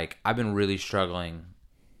was like, I've been really struggling.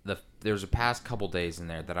 There's a past couple days in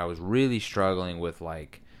there that I was really struggling with.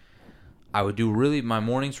 Like, I would do my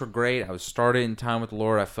mornings were great. I was started in time with the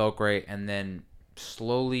Lord. I felt great, and then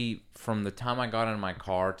slowly from the time I got in my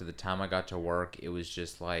car to the time I got to work, it was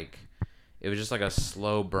just like a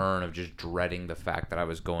slow burn of just dreading the fact that I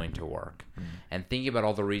was going to work and thinking about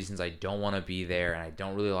all the reasons I don't want to be there, and I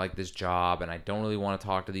don't really like this job, and I don't really want to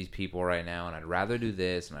talk to these people right now, and I'd rather do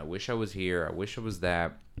this, and I wish I was here, I wish I was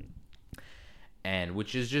that, and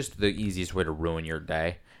which is just the easiest way to ruin your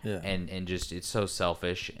day. Yeah. And just, it's so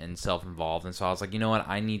selfish and self-involved. And so I was like, you know what,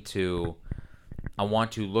 I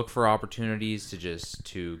want to look for opportunities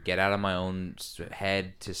to get out of my own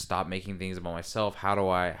head, to stop making things about myself. How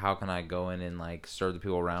can I go in and like serve the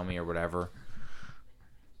people around me or whatever?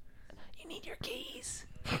 You need your keys.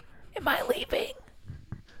 Am I leaving?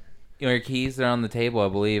 You know, your keys, they're on the table, I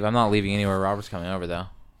believe. I'm not leaving anywhere. Robert's coming over though.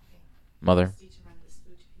 Mother.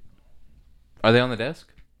 Are they on the desk?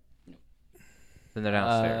 No. Then they're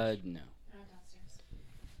downstairs. No.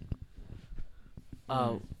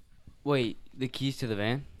 Oh, wait. The keys to the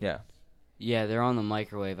van? Yeah. Yeah, they're on the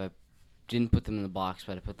microwave. I didn't put them in the box,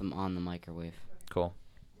 but I put them on the microwave. Cool.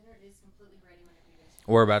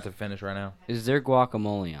 We're about to finish right now. Is there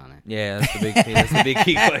guacamole on it? Yeah, that's the big key. That's the big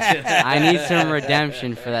key question. I need some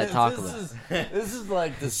redemption for that Taco Bell. This is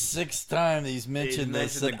like the 6th time he's mentioned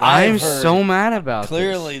this. mentioned that the I'm I've heard. so mad about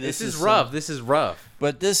Clearly, This is rough. This is rough.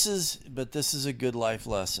 But this is a good life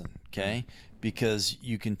lesson, okay? Because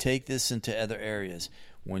you can take this into other areas.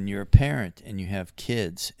 When you're a parent and you have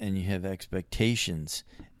kids and you have expectations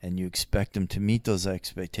and you expect them to meet those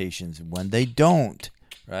expectations, when they don't,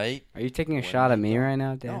 right? Are you taking a shot at me right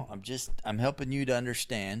now, Dan? No, I'm helping you to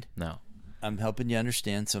understand. No. I'm helping you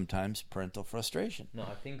understand sometimes parental frustration. No,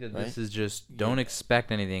 I think that Right? this is just, don't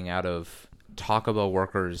expect anything out of Taco Bell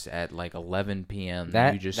workers at like 11 p.m.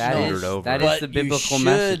 That- you just that scooted is- over. that is But the you biblical should,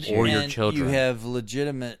 message. Or your and children. You have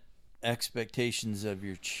legitimate expectations of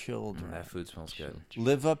your children. That food smells good.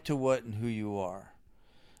 Live up to what and who you are.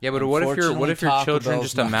 Yeah, but what if your Unfortunately, children Taco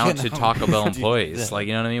just Bell's amount not to gonna Taco Bell do employees? that. Like,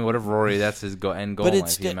 you know what I mean? What if Rorey, that's his end goal But in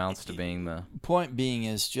it's life? He the- amounts to being the... Point being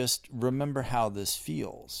is just remember how this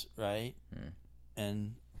feels, right?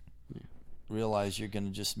 And realize you're going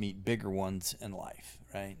to just meet bigger ones in life,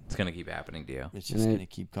 right? It's going to keep happening to you. It's just going to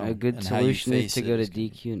keep coming. A good and how you solution is face to it go to is gonna-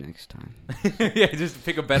 DQ next time. Yeah, just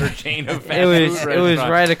pick a better chain of fast It was food it was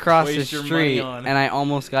restaurant. right across the Waste your money street, on. and I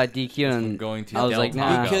almost got DQ'd. And going to I was Del like, Taco.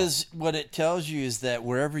 nah. Because what it tells you is that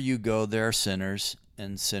wherever you go, there are sinners,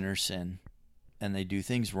 and sinners sin, and they do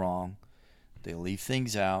things wrong. They leave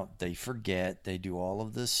things out. They forget. They do all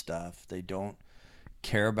of this stuff. They don't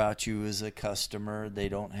care about you as a customer. They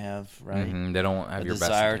don't have Mhm, they don't have a your best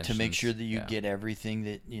desire to make intentions. sure that you Yeah. get everything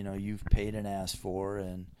that you've paid and asked for,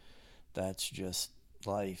 and that's just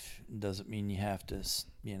life. It doesn't mean you have to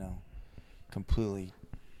completely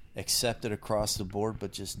accept it across the board,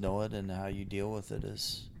 but just know it, and how you deal with it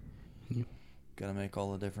is gonna make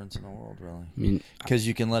all the difference in the world, really. I mean, Because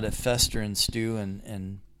you can let it fester and stew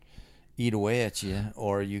and eat away at you,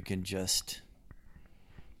 or you can just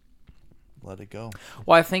let it go.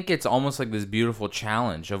 Well, I think it's almost like this beautiful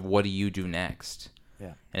challenge of what do you do next?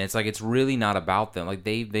 Yeah. And it's like, it's really not about them. Like,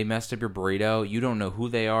 they messed up your burrito. You don't know who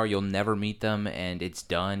they are. You'll never meet them, and it's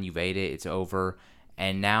done. You've ate it. It's over.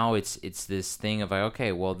 And now it's this thing of like,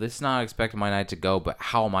 okay, well, this is not expecting my night to go, but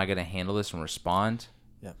how am I going to handle this and respond?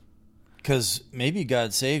 Because maybe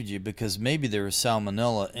God saved you because maybe there was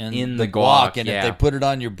salmonella in the the guac, guac, and yeah. if they put it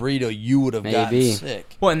on your burrito, you would have gotten Maybe.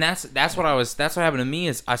 sick. Well, and that's what happened to me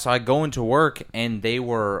is I go into work and it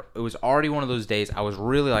was already one of those days I was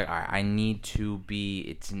really like, all right, I need to be,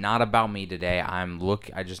 it's not about me today.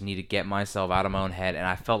 I just need to get myself out of my own head, and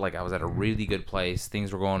I felt like I was at a really good place.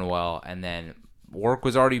 Things were going well, and then work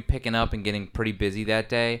was already picking up and getting pretty busy that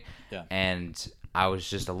day. Yeah. And I was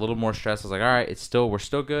just a little more stressed. I was like, all right, we're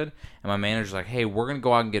still good. And my manager's like, hey, we're going to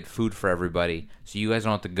go out and get food for everybody. So you guys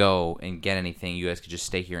don't have to go and get anything. You guys could just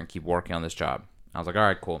stay here and keep working on this job. I was like, all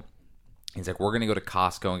right, cool. He's like, we're going to go to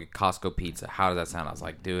Costco and get Costco pizza. How does that sound? I was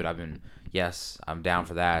like, dude, I'm down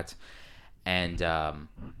for that. And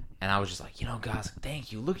And I was just like, guys,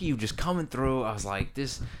 thank you. Look at you just coming through. I was like,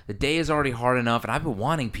 the day is already hard enough, and I've been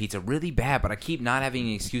wanting pizza really bad, but I keep not having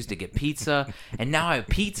an excuse to get pizza, and now I have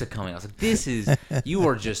pizza coming. I was like, you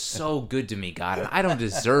are just so good to me, God, and I don't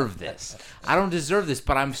deserve this.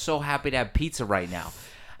 But I'm so happy to have pizza right now.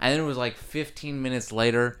 And then it was like 15 minutes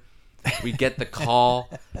later, we get the call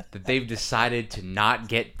that they've decided to not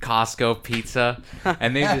get Costco pizza,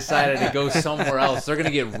 and they've decided to go somewhere else. They're going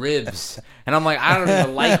to get ribs. And I'm like, I don't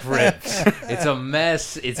even like ribs. It's a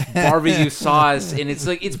mess. It's barbecue sauce. And it's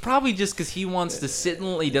like, it's probably just because he wants to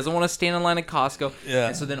he doesn't want to stand in line at Costco. Yeah.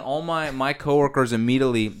 And so then all my coworkers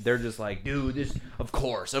immediately, they're just like, dude, of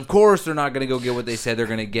course they're not going to go get what they said they're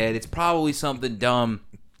going to get. It's probably something dumb.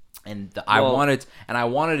 And I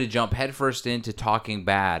wanted to jump headfirst into talking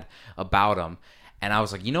bad about him. And I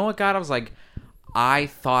was like, you know what, God? I was like, I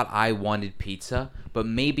thought I wanted pizza, but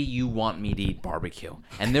maybe you want me to eat barbecue.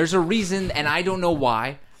 And there's a reason, and I don't know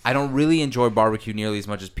why. I don't really enjoy barbecue nearly as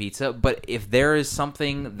much as pizza. But if there is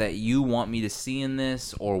something that you want me to see in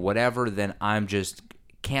this or whatever, then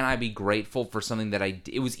can I be grateful for something that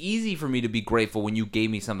it was easy for me to be grateful when you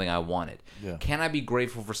gave me something I wanted. Yeah. Can I be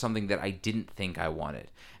grateful for something that I didn't think I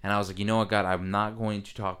wanted? And I was like, you know what, God, I'm not going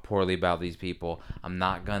to talk poorly about these people. I'm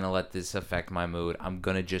not going to let this affect my mood. I'm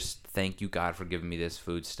going to just thank you, God, for giving me this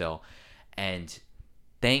food still. And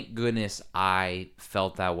thank goodness I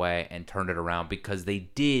felt that way and turned it around, because they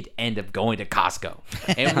did end up going to Costco.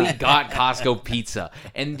 And we got Costco pizza.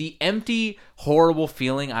 And the empty, horrible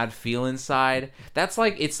feeling I'd feel inside, it's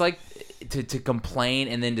like to complain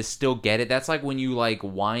and then to still get it. That's like when you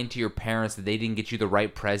whine to your parents that they didn't get you the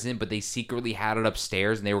right present, but they secretly had it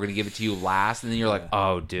upstairs and they were going to give it to you last, and then you're like,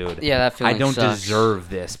 oh, dude, yeah, that feeling I don't sucks.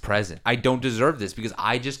 deserve this present. I don't deserve this because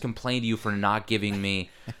I just complained to you for not giving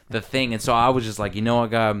me the thing. And so I was just like, you know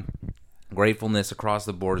what, God, gratefulness across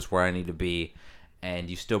the board is where I need to be,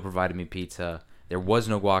 and you still provided me pizza. There was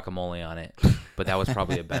no guacamole on it, but that was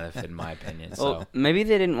probably a benefit in my opinion. So well, maybe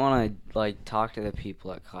they didn't want to talk to the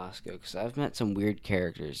people at Costco, because I've met some weird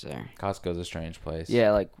characters there. Costco's a strange place.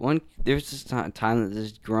 Yeah, there's this time that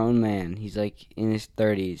this grown man, he's in his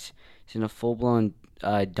 30s, he's in a full-blown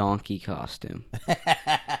donkey costume.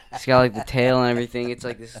 He's got the tail and everything. It's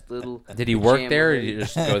this little. Did he work there, or did he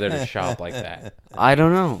just go there to shop like that? I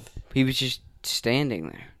don't know. He was just standing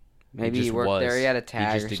there. Maybe he worked there. He had a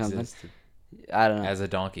tag or something. I don't know. As a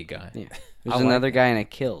donkey guy. Yeah. There's another guy in a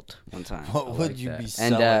kilt one time. What would you be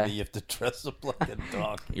selling? You have to dress up like a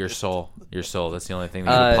donkey. Your soul. That's the only thing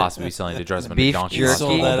that you could possibly be selling, to dress up like a donkey. Beef jerky.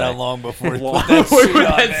 Sold that out long before he put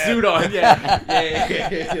that suit on. Yeah,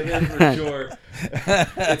 that's for sure.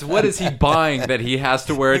 It's what is he buying that he has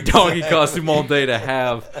to wear a donkey costume all day to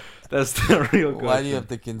have? That's the real question. Why do you have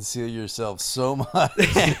to conceal yourself so much?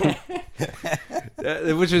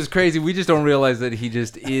 Which is crazy. We just don't realize that he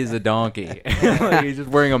just is a donkey. He's just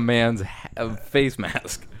wearing a man's face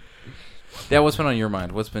mask. Yeah, what's been on your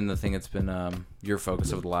mind? What's been the thing that's been your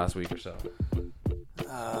focus over the last week or so?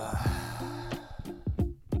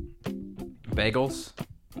 Bagels?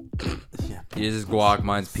 Yeah. Yours is guac,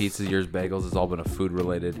 mine's pizza, yours bagels. It's all been a food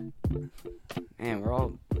related. Man, we're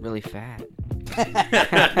all really fat.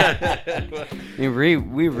 I mean,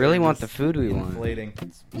 we really want the food we want. Inflating.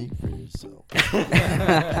 Speak for yourself.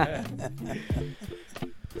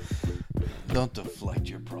 Don't deflect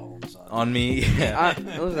your problems on me.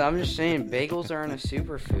 Listen, I'm just saying, bagels aren't a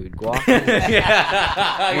superfood. Guac.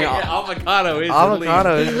 Avocado is.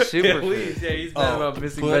 Avocado is a superfood. Yeah, he's bad about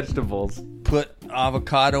missing vegetables. Put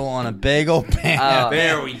avocado on a bagel pan.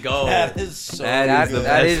 There we go. That is so.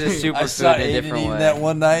 That is a superfood in a different way. That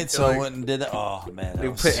one night, so I went and did it. Oh man,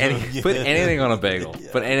 put anything on a bagel.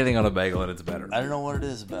 Yeah. Put anything on a bagel, and it's better. I don't know what it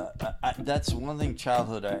is about. That's one thing.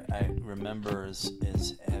 Childhood, I remember is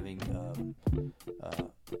having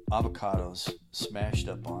avocados smashed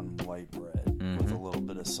up on white bread with a little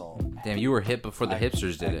bit of salt. Damn, you were hip before the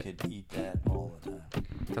hipsters did it. I could eat that all the time.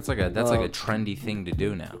 That's like a trendy thing to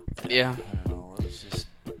do now. Yeah. I don't know. It was just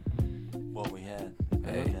what we had.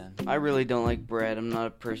 Hey. I really don't like bread. I'm not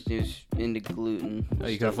a person who's into gluten. Oh,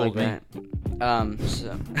 you could have fooled me.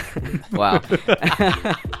 Wow.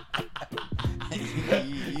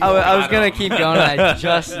 I was gonna keep going. I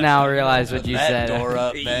just now realized what you said. Door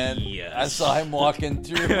up, man. Yes. I saw him walking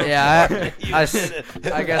through. Yeah, I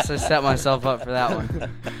guess I set myself up for that one.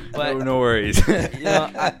 But no worries.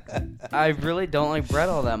 I really don't like bread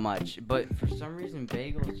all that much. But for some reason,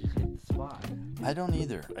 bagels just hit the spot. I don't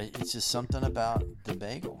either. It's just something about the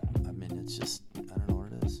bagel. I mean, it's just I don't know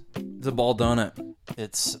what it is. It's a ball donut.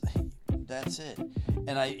 That's it.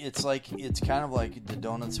 it's kind of like the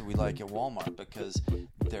donuts that we like at Walmart because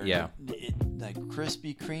they're like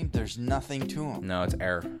Krispy Kreme. There's nothing to them. No, it's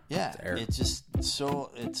air. Yeah, it's air. it's just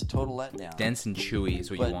it's a total letdown. Dense and chewy is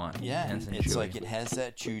what you want. Yeah, dense and it's chewy. like it has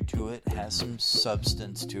that chew to it, has some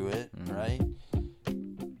substance to it, right?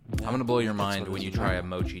 I'm gonna blow your mind when you try a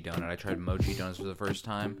mochi donut. I tried mochi donuts for the first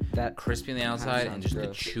time. That crispy on the outside and just gross.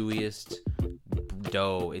 the chewiest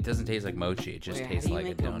dough. It doesn't taste like mochi. It just Wait, tastes how do you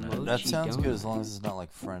like a make a donut. mochi That sounds donut? good as long as it's not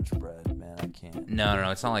like French bread, man. I can't.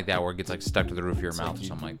 No, it's not like that where it gets like stuck to the roof of your It's mouth like or you-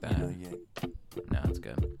 something like you that. know, you No, it's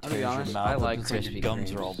good. I'll be tears your honest, mouth I up, like it's like your Krispy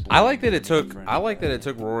gums Kremes. are all I like that bleeding it took. French I like that bread. it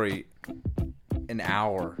took Rory an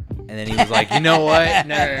hour, and then he was like, "You know what?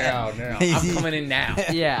 No. I'm coming in now.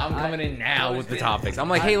 Yeah, I'm coming in now with the topics." I'm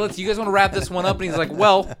like, "Hey, you guys want to wrap this one up?" And he's like,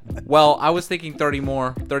 "Well, I was thinking 30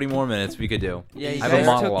 more minutes we could do." Yeah, you I have a guys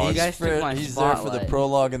monologue. took, you guys took my He's there for the spotlight.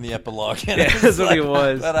 prologue and the epilogue. Yeah, that's what he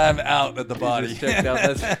was. But I'm out at the He body. just checked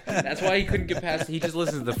out. That's why he couldn't get past. He just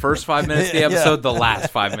listens to the first 5 minutes of the episode, the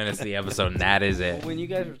last 5 minutes of the episode, and that is it. When you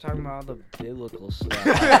guys were talking about all the biblical stuff,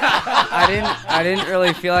 I didn't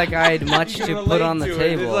really feel like I had much to put on the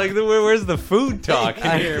table. It's like, where's the food talk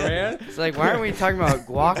in here, man? It's like, why aren't we talking about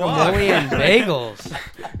guacamole and bagels?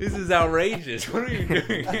 This is outrageous. What are you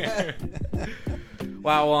doing here?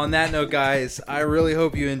 Wow, well, on that note, guys, I really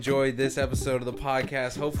hope you enjoyed this episode of the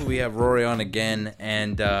podcast. Hopefully we have Rory on again.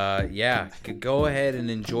 And, go ahead and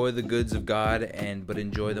enjoy the goods of God, but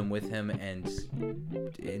enjoy them with him and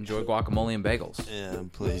enjoy guacamole and bagels. Yeah,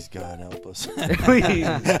 please, God, help us.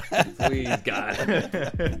 Please, God.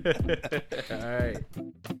 All right.